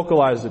kind of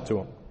vocalized it to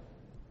Him?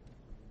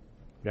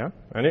 Yeah?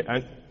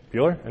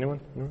 Bueller?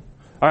 Anyone?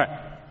 All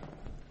right.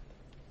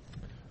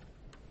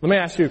 Let me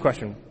ask you a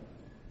question.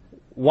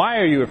 Why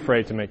are you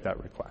afraid to make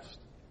that request?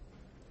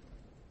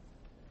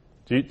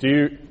 Do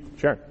you?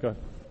 Sure, go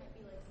ahead.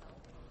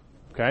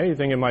 Okay, you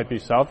think it might be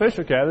selfish?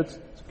 Okay, that's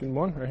a good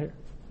one right here.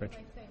 Rich.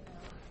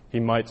 He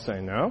might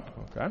say no.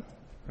 Okay.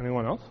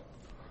 Anyone else?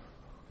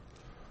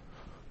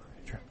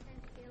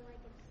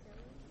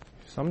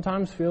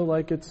 Sometimes feel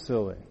like it's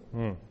silly.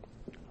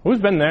 Who's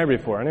been there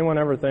before? Anyone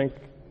ever think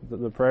that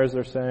the prayers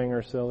they're saying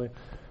are silly?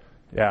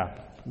 Yeah,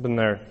 been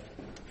there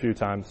a few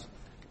times.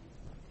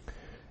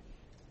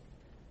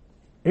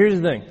 Here's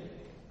the thing.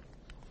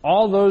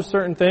 All those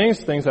certain things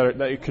that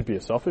it could be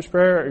a selfish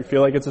prayer, or you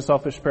feel like it's a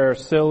selfish prayer,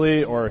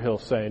 silly, or he'll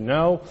say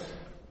no.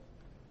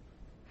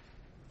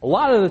 A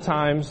lot of the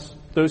times,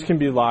 those can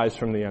be lies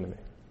from the enemy,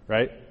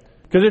 right?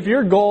 Because if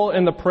your goal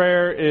in the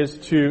prayer is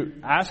to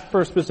ask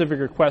for a specific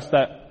request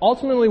that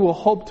ultimately will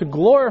hope to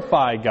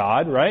glorify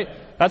God, right?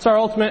 That's our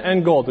ultimate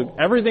end goal.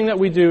 Everything that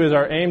we do is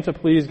our aim to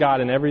please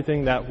God in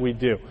everything that we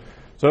do.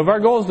 So if our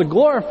goal is to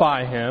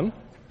glorify Him,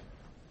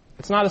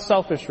 it's not a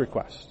selfish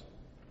request,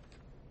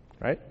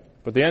 right?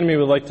 But the enemy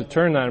would like to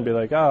turn that and be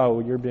like,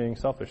 oh, you're being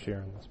selfish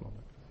here in this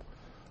moment.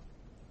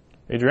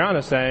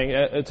 Adriana's saying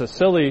it's a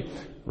silly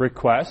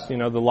request, the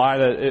lie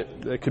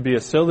that it could be a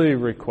silly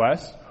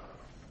request.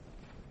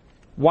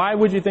 Why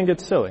would you think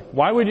it's silly?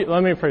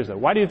 Let me phrase that.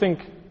 Why do you think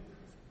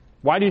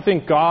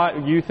God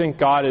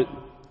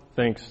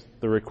thinks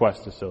the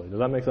request is silly? Does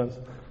that make sense?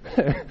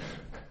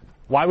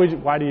 Why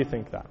do you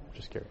think that? I'm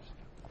just curious.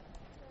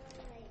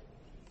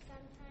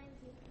 Sometimes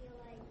you feel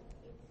like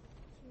it's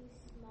too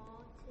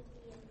small to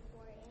be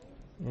important, so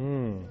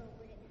it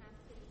wouldn't have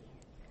to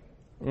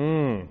be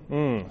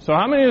answered. So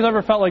how many of you have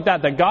ever felt like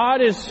that? That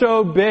God is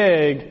so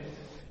big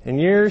and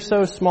you're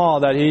so small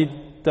that He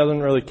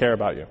doesn't really care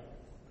about you.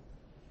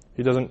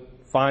 He doesn't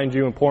find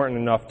you important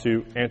enough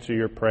to answer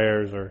your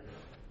prayers, or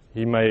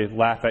He may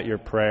laugh at your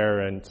prayer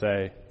and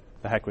say,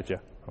 the heck with you.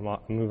 I'm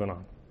moving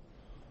on.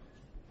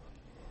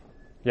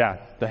 Yeah,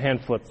 the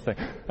hand flip thing.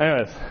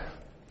 Anyways,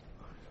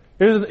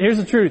 here's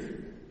the truth.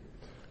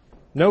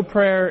 No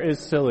prayer is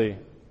silly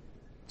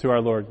to our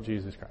Lord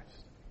Jesus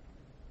Christ.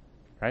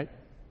 Right?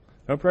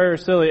 No prayer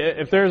is silly.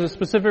 If there's a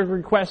specific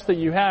request that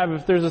you have,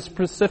 if there's a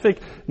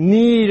specific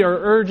need or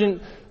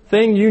urgent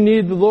thing you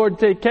need the Lord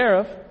to take care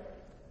of,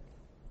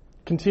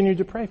 continue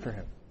to pray for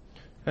Him.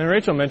 And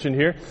Rachel mentioned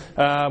here,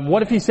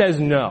 what if He says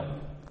no?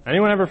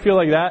 Anyone ever feel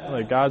like that?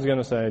 Like God's going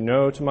to say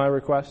no to my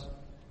request?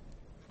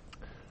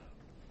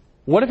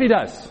 What if He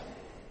does?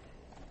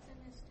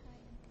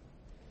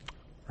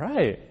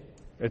 Right.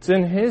 It's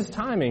in His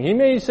timing. He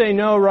may say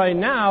no right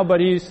now,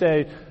 but He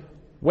say,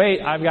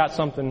 wait, I've got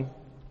something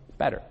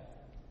better.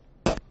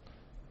 We're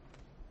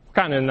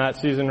kind of in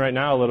that season right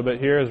now a little bit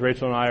here as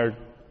Rachel and I are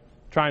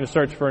trying to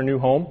search for a new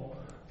home.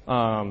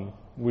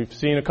 We've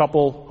seen a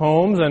couple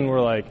homes and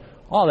we're like,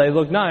 oh, they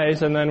look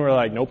nice. And then we're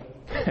like, nope.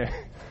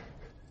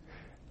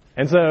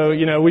 And so,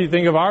 we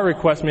think of our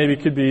request maybe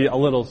could be a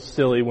little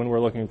silly when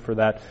we're looking for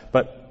that.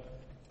 But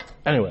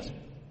anyways,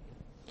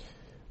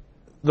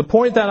 the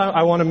point that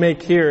I want to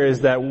make here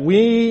is that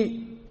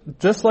we,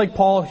 just like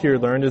Paul here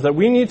learned, is that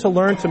we need to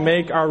learn to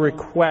make our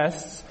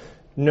requests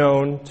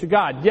known to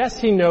God. Yes,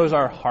 He knows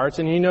our hearts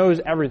and He knows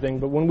everything,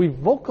 but when we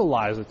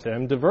vocalize it to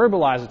Him, to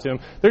verbalize it to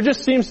Him, there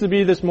just seems to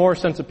be this more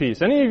sense of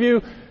peace. Any of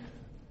you?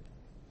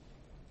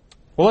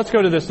 Well, let's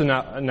go to this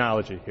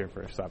analogy here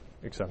for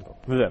example.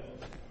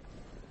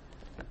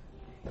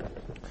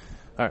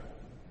 All right.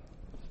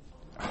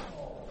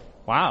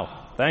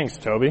 Wow. Thanks,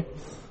 Toby.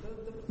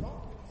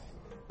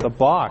 The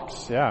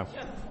box, yeah.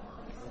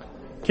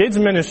 Kids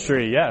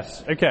ministry,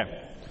 yes. Okay.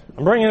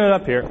 I'm bringing it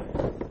up here.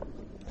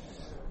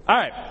 All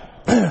right.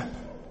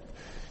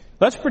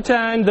 Let's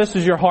pretend this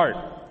is your heart.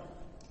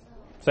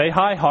 Say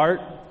hi, heart.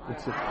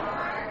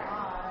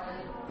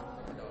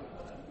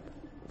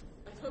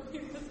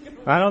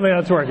 I don't think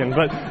that's working,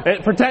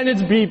 but pretend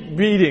it's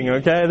beating,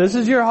 okay? This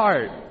is your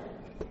heart.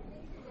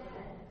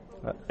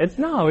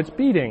 It's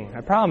beating.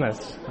 I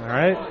promise. All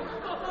right?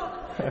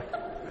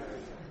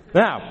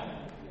 Now,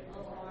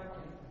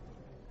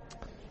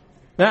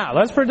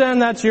 let's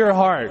pretend that's your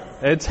heart.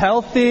 It's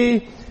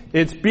healthy.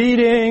 It's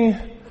beating.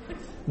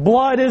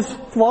 Blood is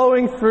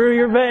flowing through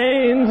your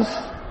veins.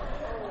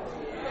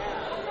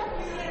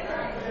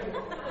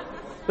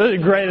 This is a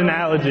great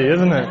analogy,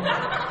 isn't it?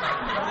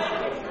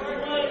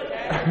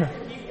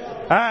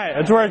 All right,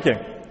 it's working.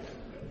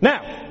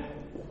 Now,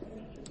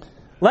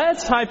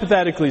 let's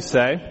hypothetically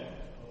say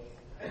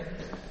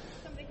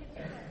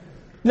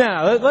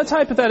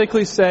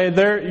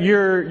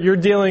you're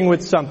dealing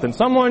with something.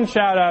 Someone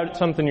shout out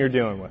something you're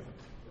dealing with.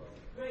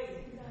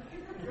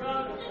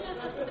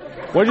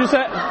 What'd you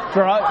say?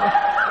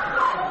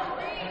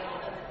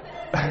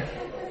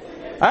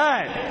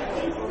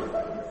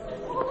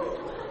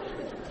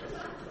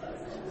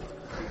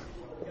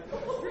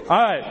 All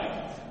right.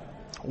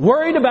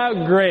 Worried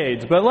about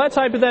grades, but let's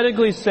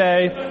hypothetically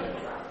say,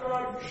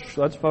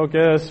 let's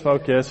focus.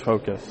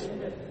 Let's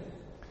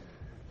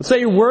say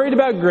you're worried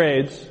about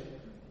grades,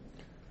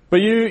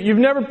 but you've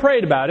never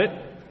prayed about it.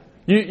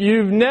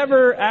 You've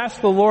never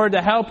asked the Lord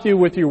to help you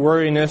with your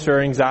worriness or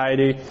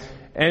anxiety.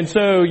 And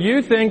so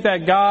you think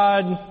that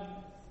God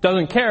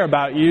doesn't care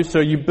about you, so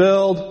you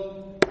build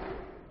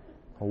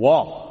a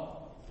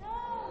wall.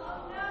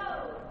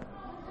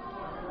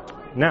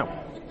 Now,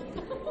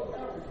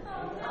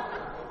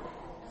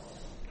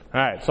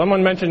 Alright,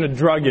 someone mentioned a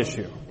drug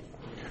issue.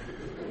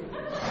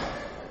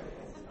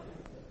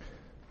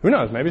 Who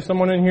knows? Maybe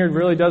someone in here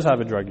really does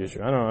have a drug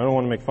issue. I don't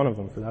want to make fun of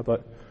them for that,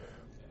 but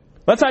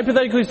let's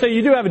hypothetically say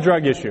you do have a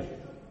drug issue.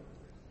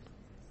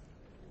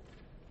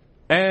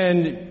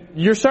 And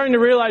you're starting to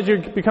realize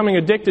you're becoming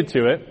addicted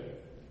to it.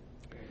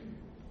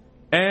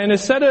 And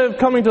instead of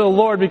coming to the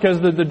Lord, because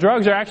the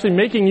drugs are actually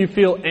making you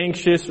feel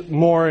anxious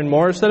more and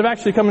more, instead of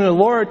actually coming to the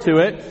Lord to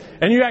it,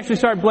 and you actually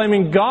start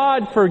blaming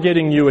God for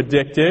getting you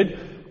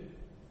addicted,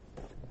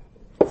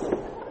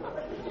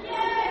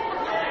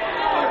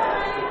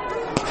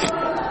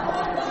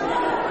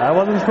 that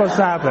wasn't supposed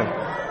to happen.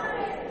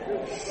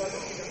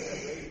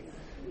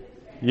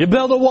 You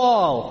build a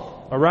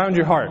wall around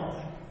your heart.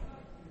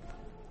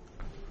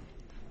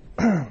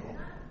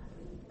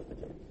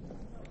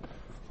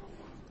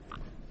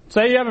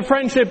 Say you have a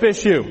friendship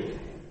issue.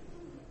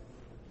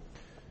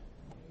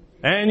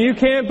 And you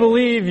can't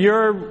believe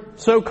your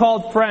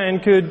so-called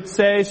friend could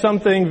say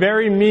something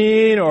very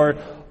mean or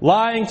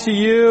lying to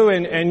you,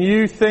 and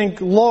you think,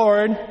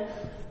 Lord,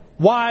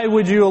 why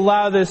would you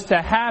allow this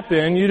to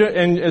happen?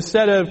 And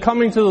instead of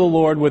coming to the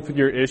Lord with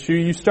your issue,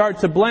 you start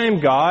to blame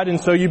God, and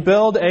so you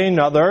build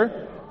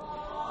another.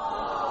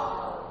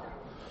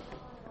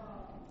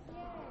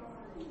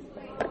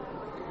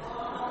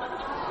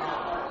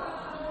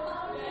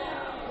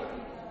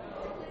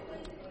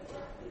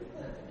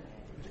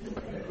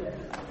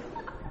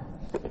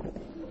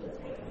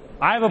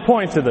 I have a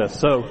point to this,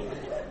 so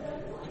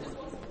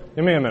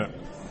give me a minute.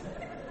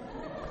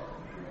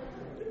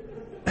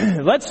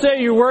 Let's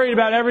say you're worried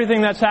about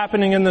everything that's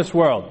happening in this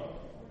world.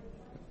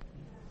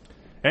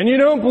 And you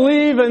don't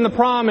believe in the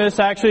promise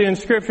actually in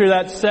Scripture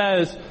that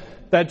says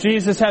that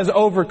Jesus has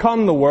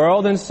overcome the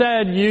world.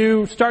 Instead,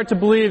 you start to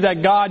believe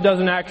that God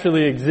doesn't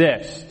actually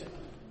exist.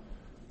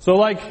 So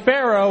like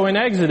Pharaoh in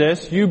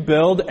Exodus, you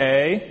build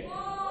a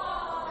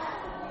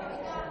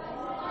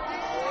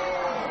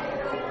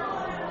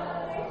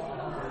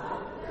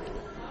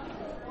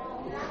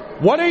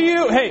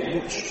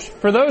Hey,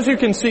 for those who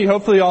can see,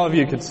 hopefully all of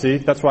you can see,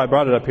 that's why I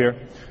brought it up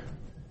here.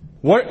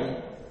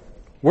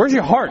 Where's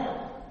your heart?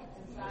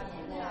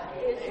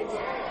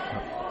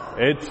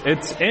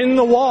 It's in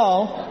the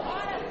wall,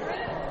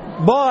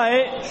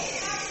 but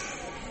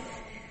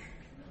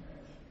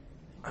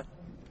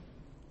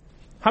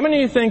how many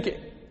of you think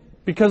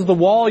because the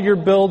wall you're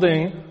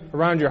building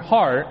around your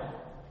heart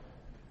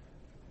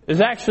is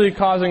actually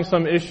causing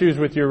some issues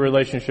with your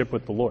relationship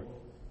with the Lord?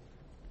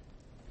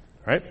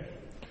 Right?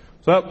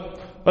 So,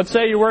 let's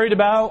say you're worried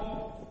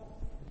about,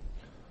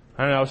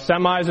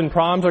 semis and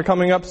proms are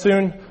coming up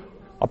soon.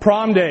 A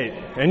prom date.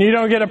 And you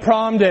don't get a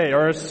prom date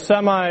or a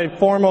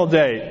semi-formal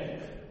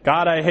date.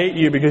 God, I hate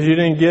you because you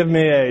didn't give me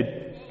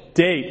a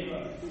date.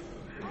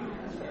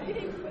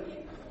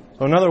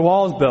 So another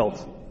wall is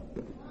built.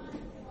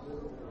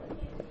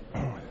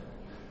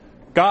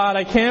 God,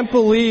 I can't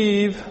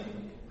believe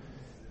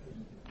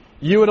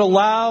you would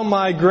allow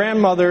my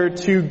grandmother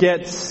to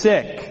get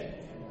sick.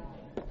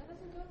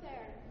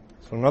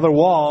 So another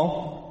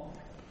wall,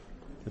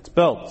 it's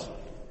built.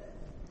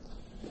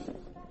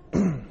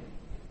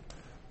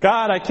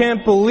 God, I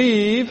can't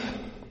believe.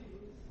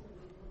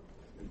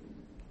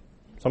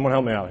 Someone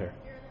help me out here.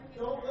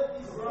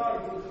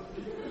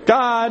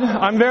 God,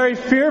 I'm very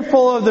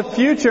fearful of the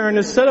future, and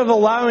instead of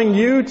allowing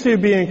you to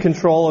be in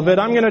control of it,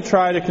 I'm going to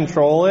try to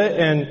control it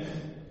and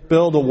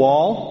build a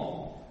wall.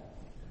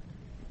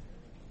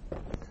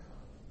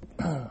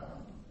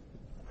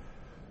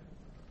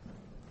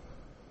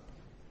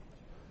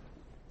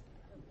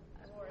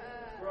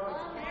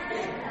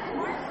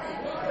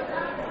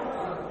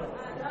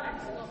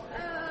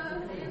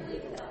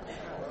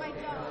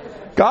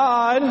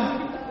 God,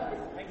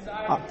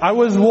 I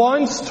was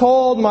once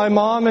told my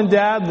mom and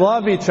dad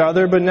love each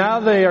other, but now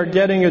they are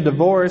getting a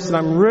divorce, and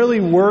I'm really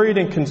worried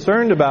and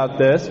concerned about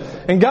this.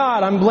 And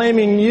God, I'm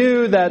blaming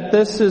you that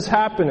this is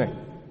happening.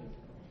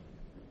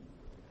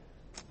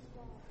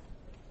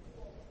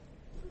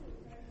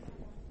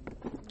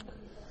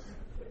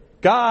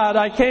 God,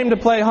 I came to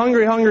play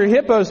Hungry Hungry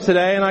Hippos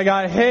today, and I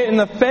got hit in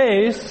the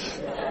face.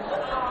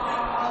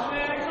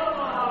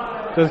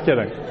 Just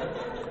kidding.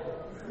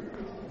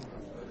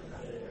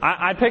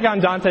 I pick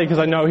on Dante because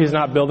I know he's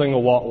not building a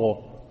wall.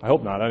 Well, I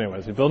hope not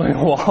anyways. He's building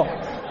a wall.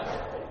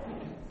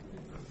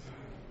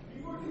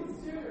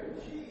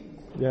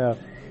 Yeah.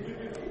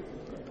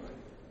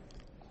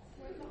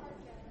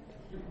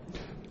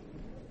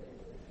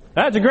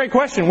 That's a great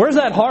question. Where's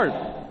that heart?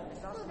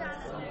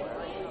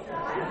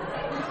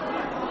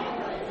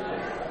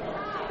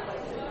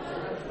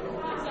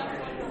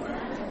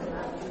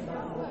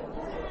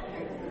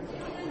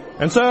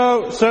 And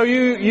so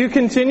you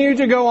continue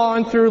to go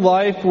on through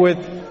life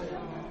with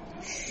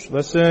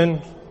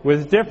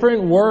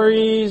different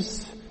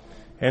worries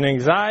and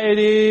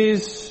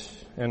anxieties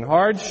and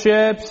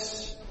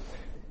hardships.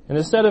 And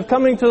instead of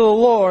coming to the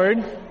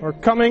Lord or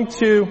coming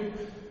to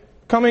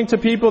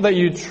people that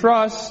you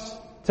trust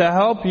to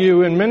help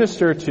you and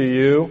minister to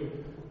you,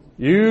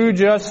 you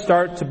just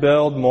start to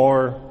build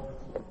more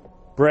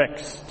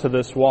bricks to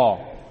this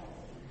wall.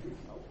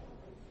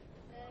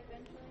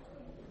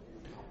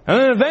 And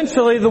then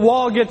eventually the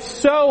wall gets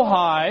so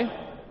high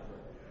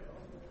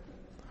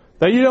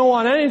that you don't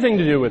want anything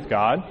to do with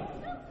God.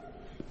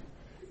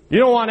 You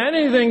don't want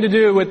anything to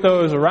do with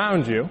those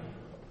around you.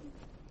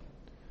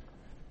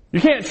 You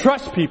can't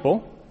trust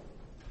people.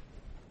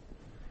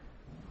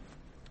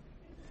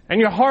 And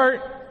your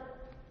heart,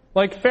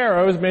 like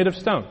Pharaoh, is made of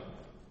stone.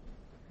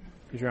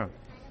 Use your own.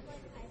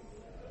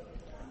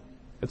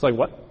 It's like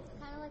what?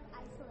 Kind of like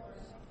isolating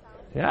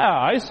yourself. Yeah,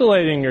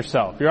 isolating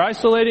yourself. You're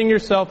isolating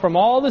yourself from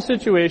all the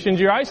situations.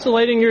 You're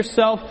isolating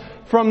yourself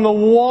from the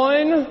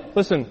one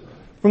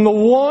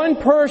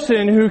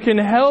person who can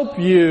help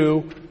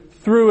you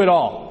through it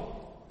all.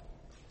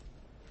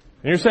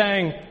 And you're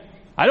saying,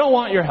 I don't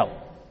want your help.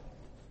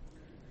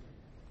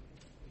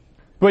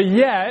 But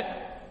yet,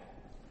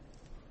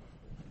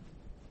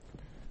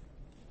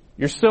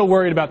 you're still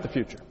worried about the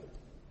future.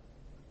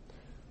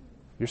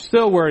 You're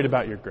still worried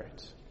about your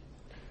grades.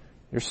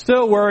 You're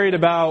still worried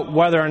about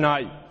whether or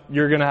not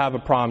you're going to have a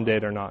prom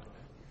date or not.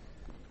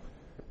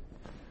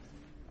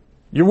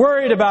 You're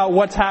worried about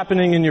what's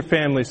happening in your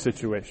family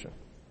situation.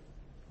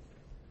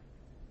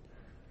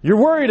 You're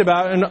worried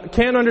about and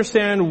can't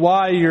understand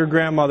why your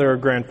grandmother or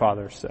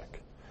grandfather are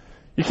sick.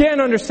 You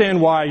can't understand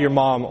why your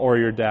mom or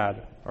your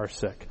dad are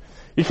sick.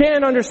 You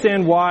can't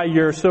understand why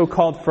your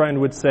so-called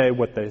friend would say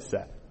what they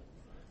said.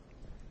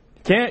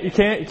 You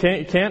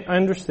can't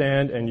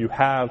understand, and you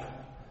have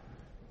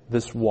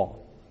this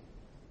wall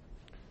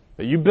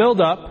that you build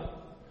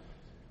up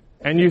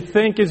and you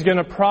think is going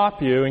to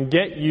prop you and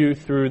get you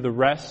through the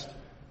rest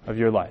of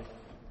your life.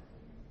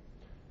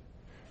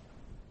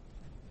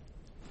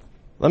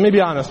 Let me be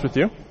honest with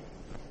you. It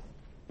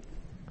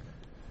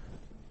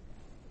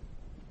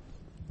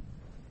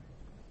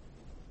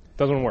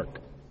doesn't work.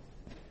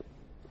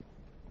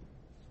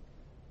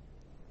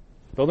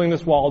 Building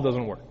this wall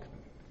doesn't work.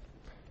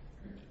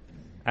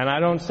 And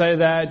I don't say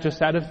that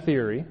just out of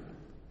theory.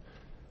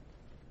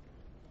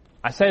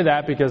 I say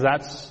that because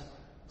that's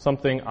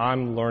something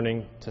I'm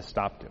learning to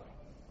stop doing.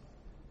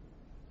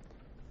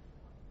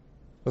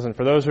 Listen,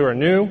 for those who are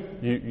new,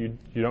 you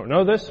don't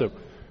know this, so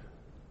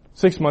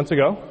 6 months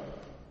ago,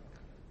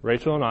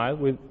 Rachel and I,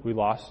 we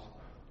lost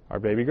our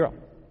baby girl.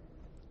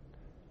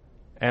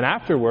 And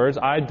afterwards,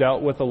 I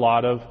dealt with a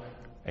lot of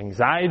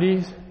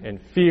anxieties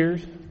and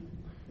fears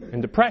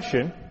and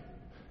depression,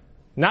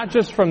 not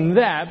just from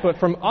that, but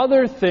from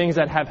other things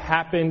that have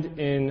happened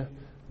in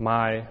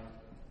my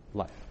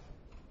life.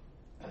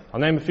 I'll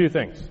name a few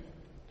things.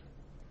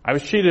 I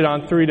was cheated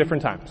on 3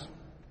 different times.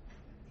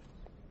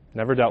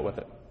 Never dealt with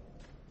it.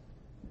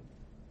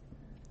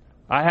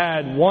 I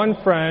had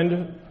one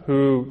friend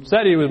who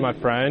said he was my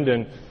friend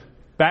and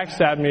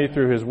backstabbed me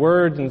through his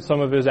words and some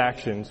of his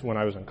actions when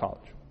I was in college.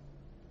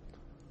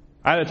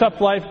 I had a tough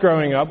life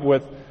growing up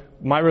with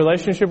my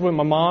relationship with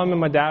my mom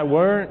and my dad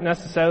weren't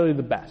necessarily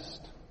the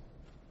best.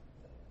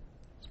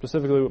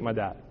 Specifically with my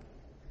dad.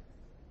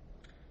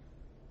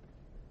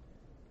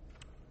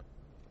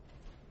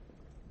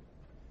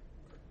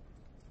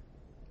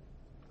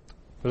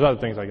 There's other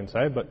things I can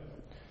say, but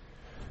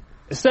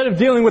instead of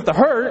dealing with the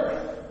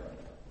hurt,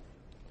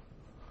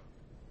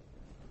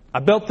 I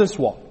built this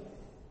wall.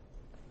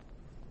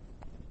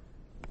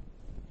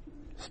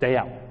 Stay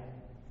out.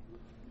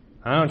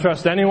 I don't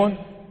trust anyone.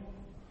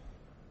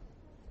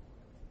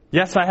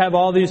 Yes, I have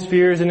all these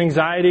fears and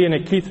anxiety, and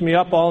it keeps me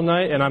up all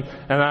night, and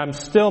I'm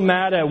still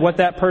mad at what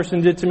that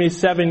person did to me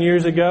 7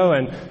 years ago,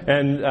 and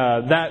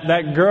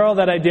that girl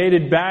that I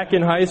dated back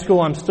in high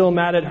school, I'm still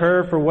mad at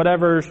her for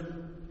whatever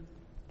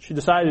she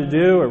decided to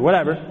do or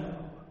whatever.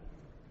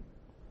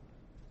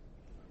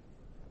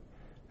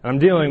 And I'm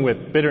dealing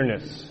with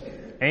bitterness,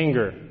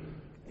 anger,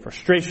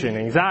 frustration,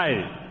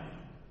 anxiety.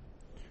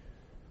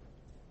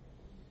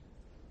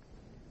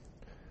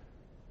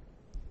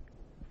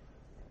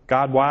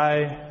 God,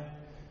 why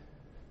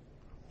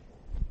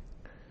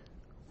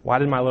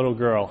did my little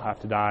girl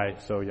have to die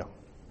so young?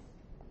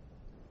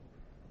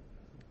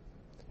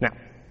 Now,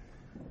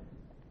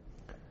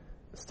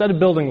 instead of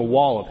building a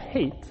wall of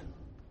hate,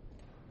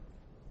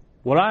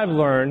 what I've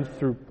learned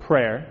through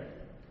prayer,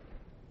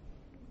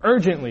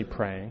 urgently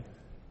praying,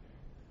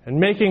 and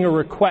making a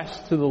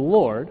request to the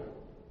Lord,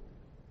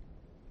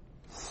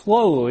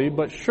 slowly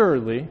but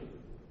surely,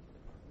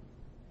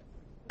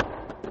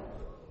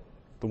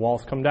 the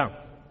walls come down.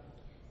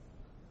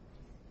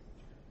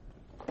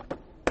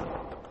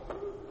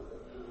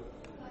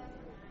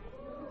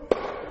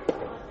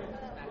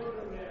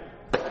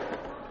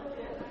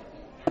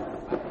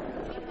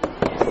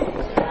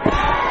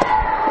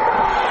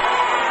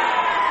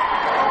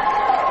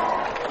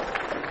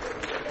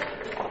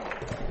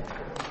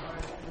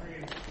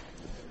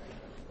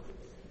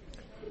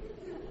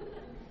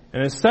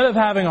 And instead of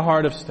having a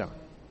heart of stone,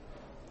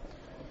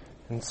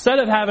 instead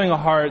of having a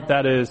heart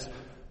that is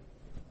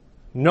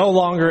no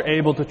longer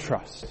able to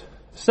trust,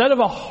 instead of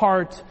a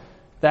heart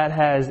that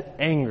has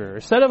anger,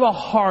 instead of a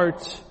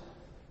heart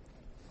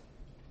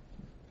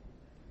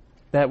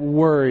that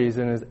worries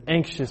and is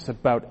anxious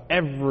about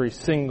every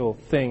single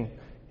thing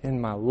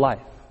in my life,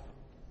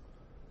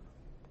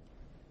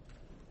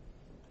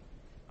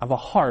 I have a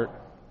heart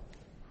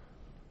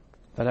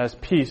that has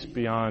peace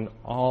beyond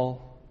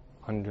all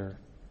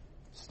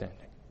understanding.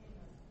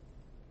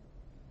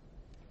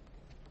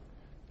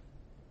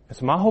 And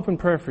so my hope and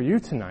prayer for you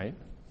tonight,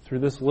 through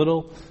this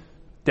little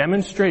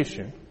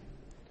demonstration,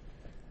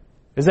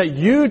 is that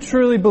you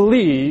truly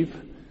believe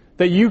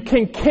that you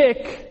can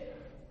kick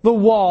the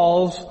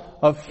walls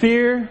of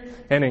fear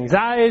and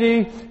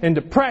anxiety and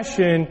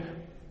depression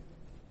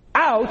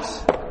out.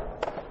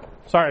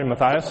 Sorry,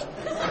 Matthias.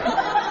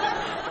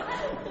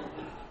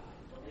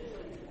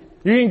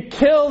 You can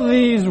kill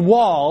these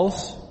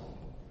walls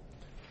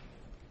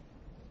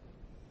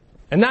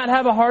and not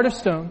have a heart of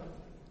stone.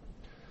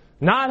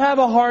 Not have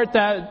a heart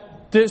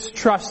that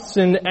distrusts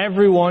in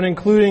everyone,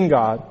 including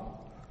God.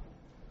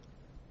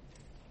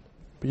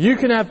 But you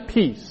can have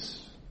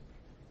peace.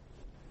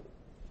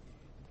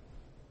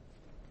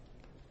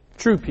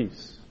 True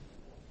peace.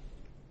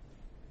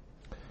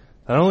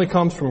 That only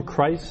comes from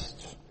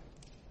Christ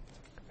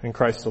and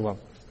Christ alone.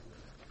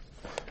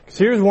 Because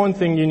here's one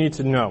thing you need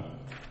to know.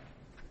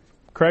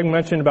 Craig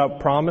mentioned about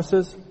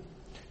promises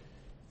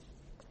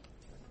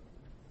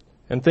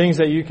and things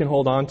that you can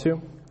hold on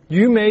to.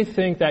 You may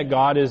think that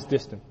God is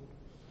distant.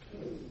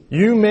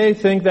 You may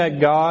think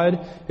that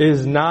God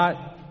is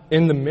not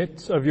in the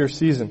midst of your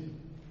season.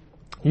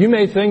 You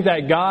may think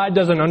that God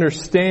doesn't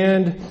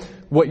understand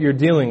what you're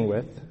dealing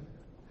with.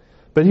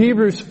 But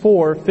Hebrews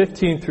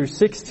 4:15 through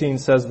 16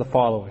 says the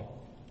following.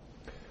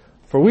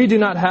 For we do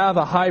not have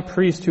a high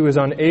priest who is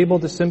unable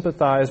to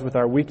sympathize with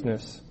our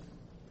weaknesses,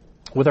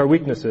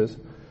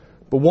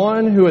 but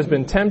one who has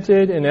been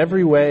tempted in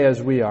every way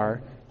as we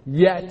are,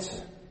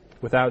 yet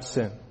without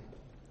sin.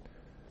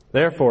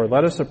 Therefore,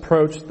 let us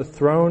approach the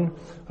throne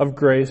of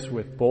grace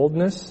with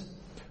boldness,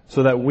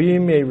 so that we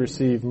may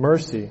receive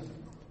mercy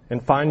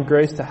and find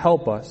grace to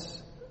help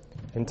us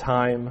in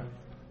time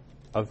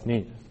of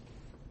need.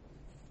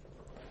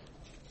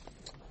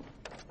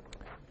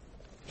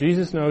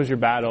 Jesus knows your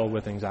battle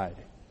with anxiety.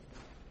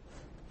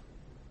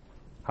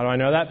 How do I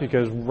know that?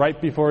 Because right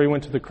before he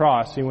went to the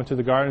cross, he went to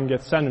the Garden of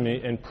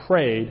Gethsemane and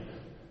prayed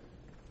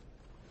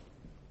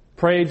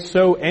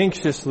so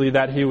anxiously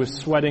that he was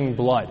sweating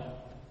blood.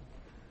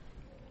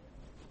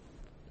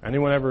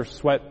 Anyone ever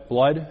sweat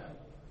blood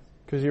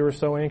because you were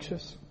so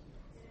anxious?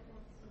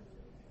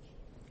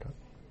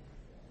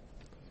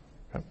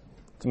 Okay.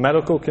 It's a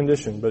medical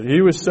condition, but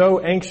he was so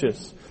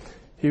anxious,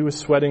 he was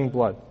sweating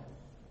blood.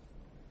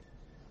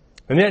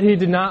 And yet he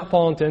did not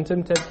fall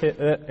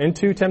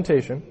into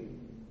temptation.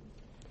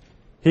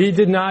 He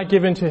did not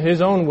give in to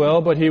his own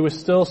will, but he was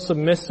still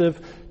submissive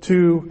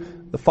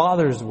to the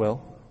Father's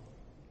will.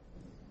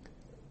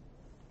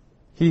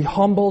 He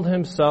humbled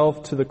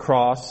himself to the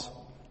cross.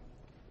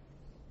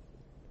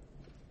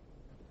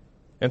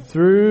 And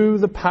through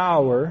the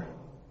power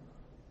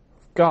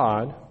of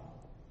God,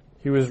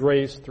 he was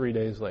raised 3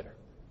 days later.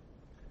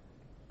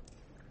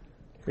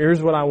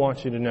 Here's what I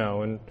want you to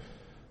know, and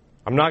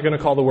I'm not going to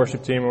call the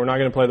worship team, and we're not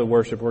going to play the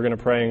worship. We're going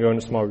to pray and go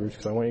into small groups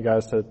because I want you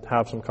guys to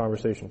have some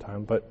conversation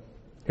time. But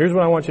here's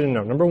what I want you to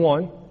know. Number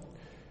one,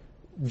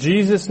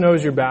 Jesus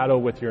knows your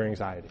battle with your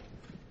anxiety.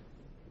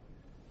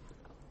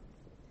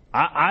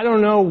 I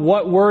don't know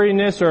what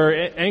worriness or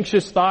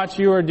anxious thoughts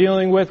you are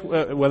dealing with,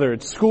 whether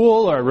it's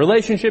school or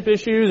relationship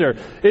issues or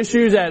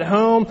issues at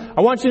home. I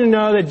want you to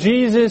know that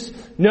Jesus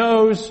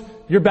knows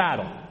your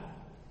battle.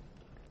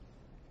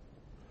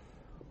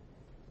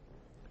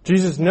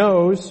 Jesus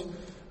knows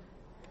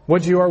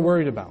what you are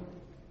worried about.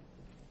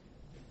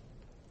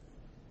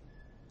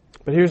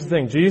 But here's the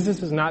thing.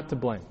 Jesus is not to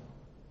blame.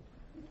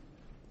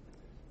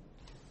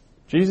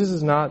 Jesus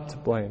is not to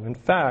blame. In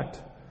fact,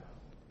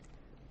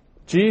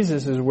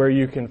 Jesus is where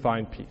you can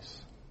find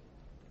peace.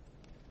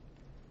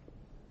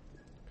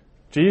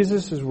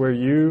 Jesus is where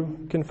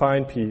you can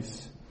find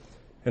peace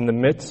in the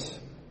midst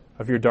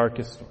of your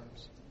darkest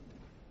storms.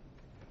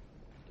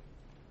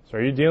 So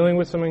are you dealing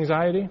with some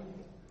anxiety?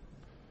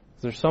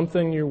 Is there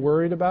something you're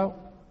worried about?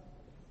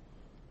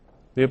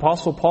 The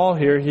Apostle Paul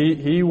here,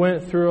 he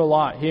went through a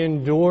lot. He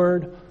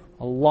endured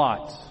a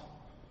lot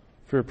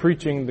for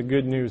preaching the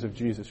good news of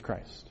Jesus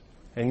Christ.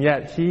 And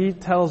yet he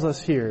tells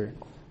us here,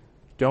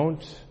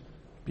 don't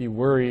be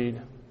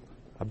worried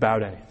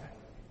about anything.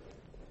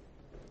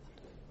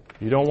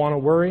 You don't want to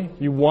worry.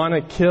 You want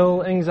to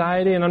kill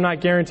anxiety, and I'm not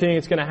guaranteeing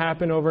it's going to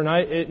happen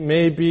overnight. It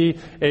may be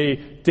a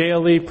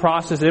daily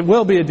process. It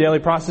will be a daily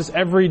process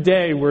every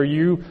day where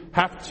you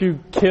have to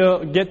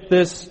get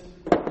this,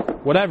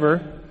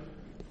 whatever,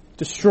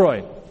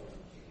 destroyed.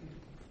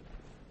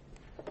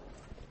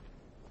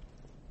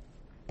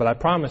 But I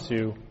promise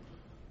you,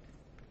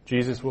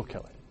 Jesus will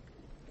kill it.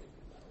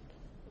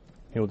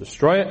 He will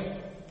destroy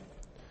it.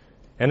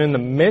 And in the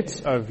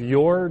midst of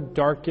your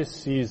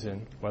darkest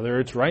season, whether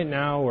it's right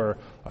now or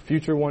a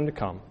future one to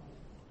come,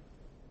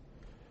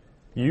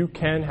 you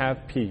can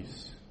have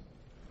peace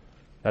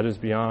that is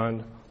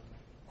beyond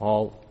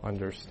all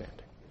understanding.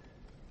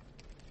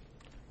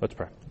 Let's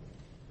pray.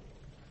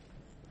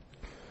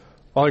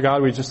 Father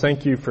God, we just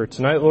thank you for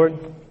tonight, Lord.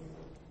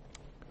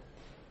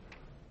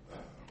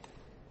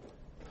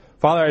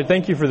 Father, I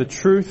thank you for the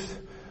truth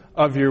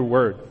of your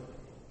word.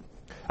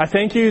 I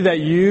thank you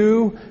that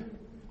you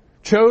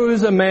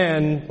chose a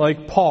man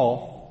like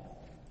Paul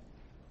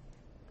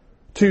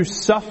to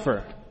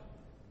suffer,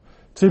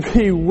 to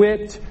be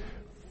whipped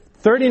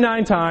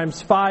 39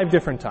 times, 5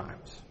 different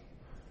times,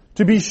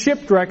 to be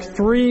shipwrecked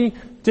 3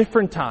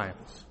 different times,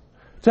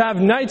 to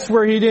have nights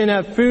where he didn't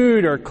have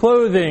food or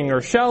clothing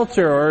or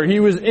shelter, or he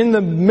was in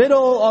the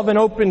middle of an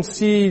open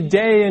sea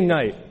day and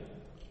night.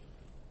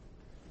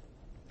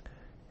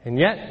 And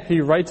yet,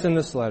 he writes in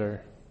this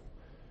letter,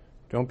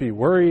 don't be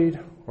worried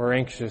or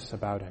anxious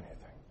about anything.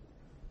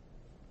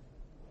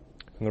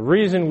 And the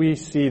reason we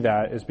see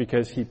that is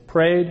because he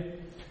prayed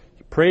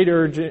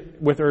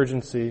with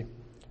urgency,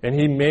 and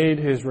he made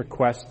his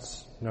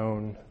requests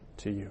known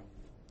to you.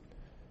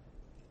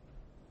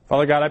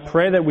 Father God, I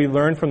pray that we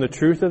learn from the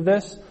truth of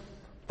this,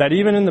 that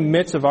even in the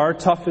midst of our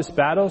toughest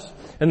battles,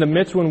 in the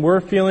midst when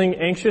we're feeling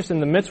anxious, in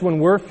the midst when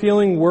we're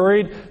feeling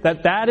worried,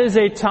 that is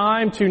a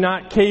time to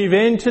not cave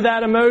into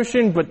that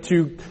emotion, but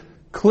to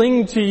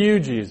cling to you,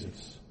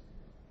 Jesus.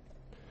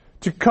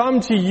 To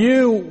come to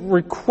you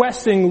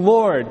requesting,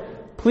 Lord,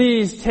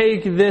 please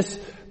take this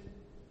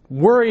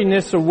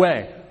worriness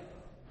away.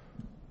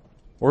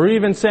 Or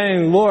even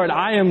saying, Lord,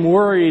 I am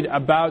worried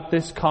about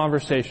this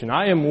conversation.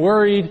 I am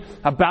worried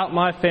about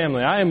my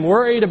family. I am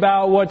worried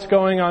about what's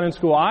going on in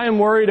school. I am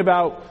worried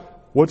about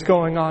what's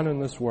going on in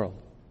this world.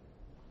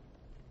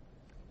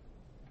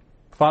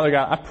 Father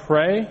God, I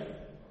pray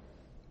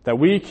that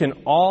we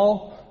can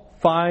all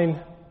find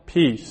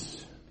peace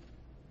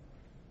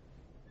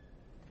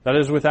that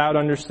is without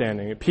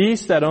understanding. A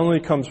peace that only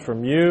comes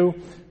from you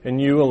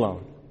and you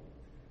alone.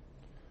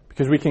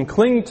 Because we can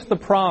cling to the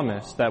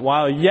promise that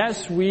while,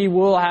 yes, we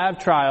will have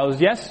trials,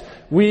 yes,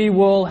 we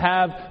will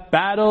have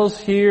battles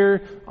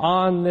here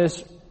on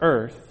this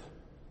earth,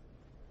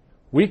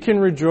 we can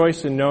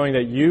rejoice in knowing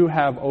that you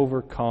have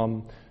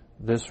overcome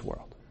this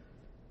world.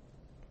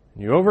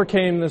 You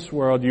overcame this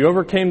world. You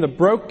overcame the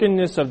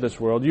brokenness of this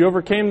world. You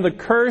overcame the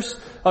curse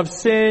of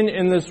sin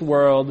in this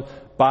world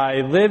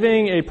by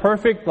living a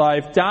perfect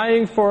life,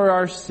 dying for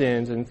our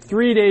sins, and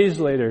 3 days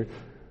later,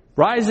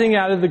 rising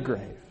out of the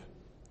grave,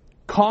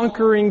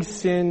 conquering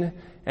sin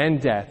and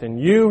death. And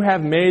you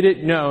have made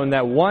it known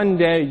that one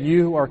day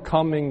you are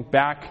coming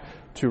back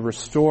to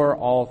restore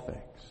all things.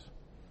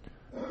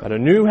 That a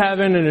new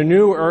heaven and a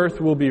new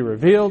earth will be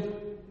revealed.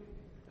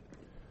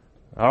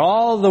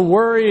 All the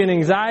worry and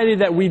anxiety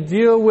that we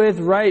deal with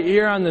right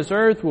here on this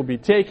earth will be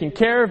taken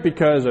care of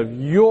because of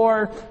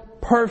your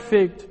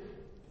perfect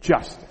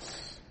justice.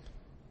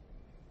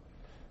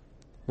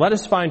 Let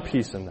us find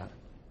peace in that.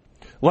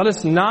 Let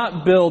us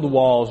not build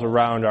walls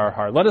around our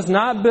heart. Let us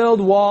not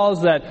build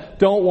walls that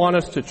don't want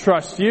us to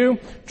trust you,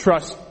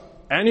 trust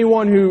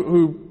anyone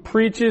who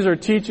preaches or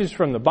teaches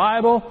from the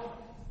Bible.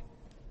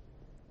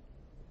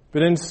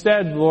 But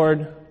instead,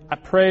 Lord, I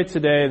pray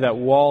today that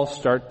walls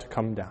start to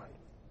come down.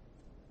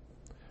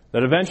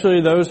 That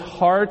eventually those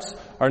hearts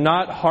are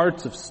not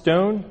hearts of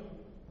stone,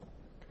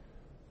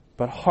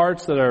 but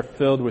hearts that are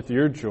filled with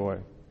your joy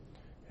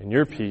and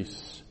your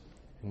peace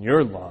and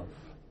your love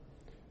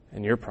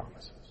and your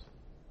promises.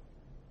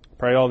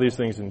 Pray all these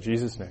things in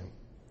Jesus' name.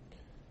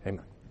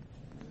 Amen.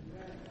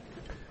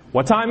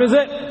 What time is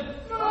it?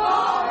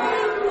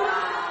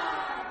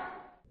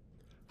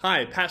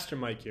 Hi, Pastor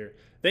Mike here.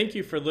 Thank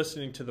you for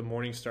listening to the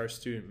Morning Star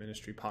Student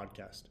Ministry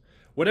podcast.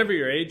 Whatever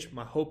your age,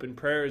 my hope and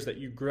prayer is that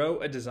you grow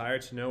a desire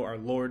to know our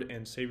Lord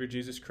and Savior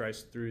Jesus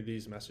Christ through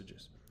these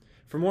messages.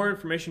 For more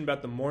information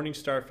about the Morning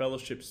Star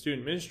Fellowship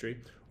Student Ministry,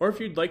 or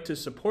if you'd like to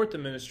support the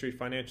ministry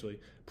financially,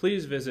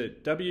 please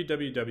visit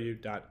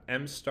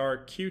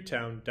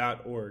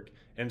www.mstarqtown.org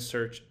and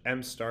search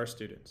MStar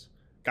Students.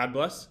 God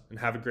bless and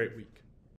have a great week.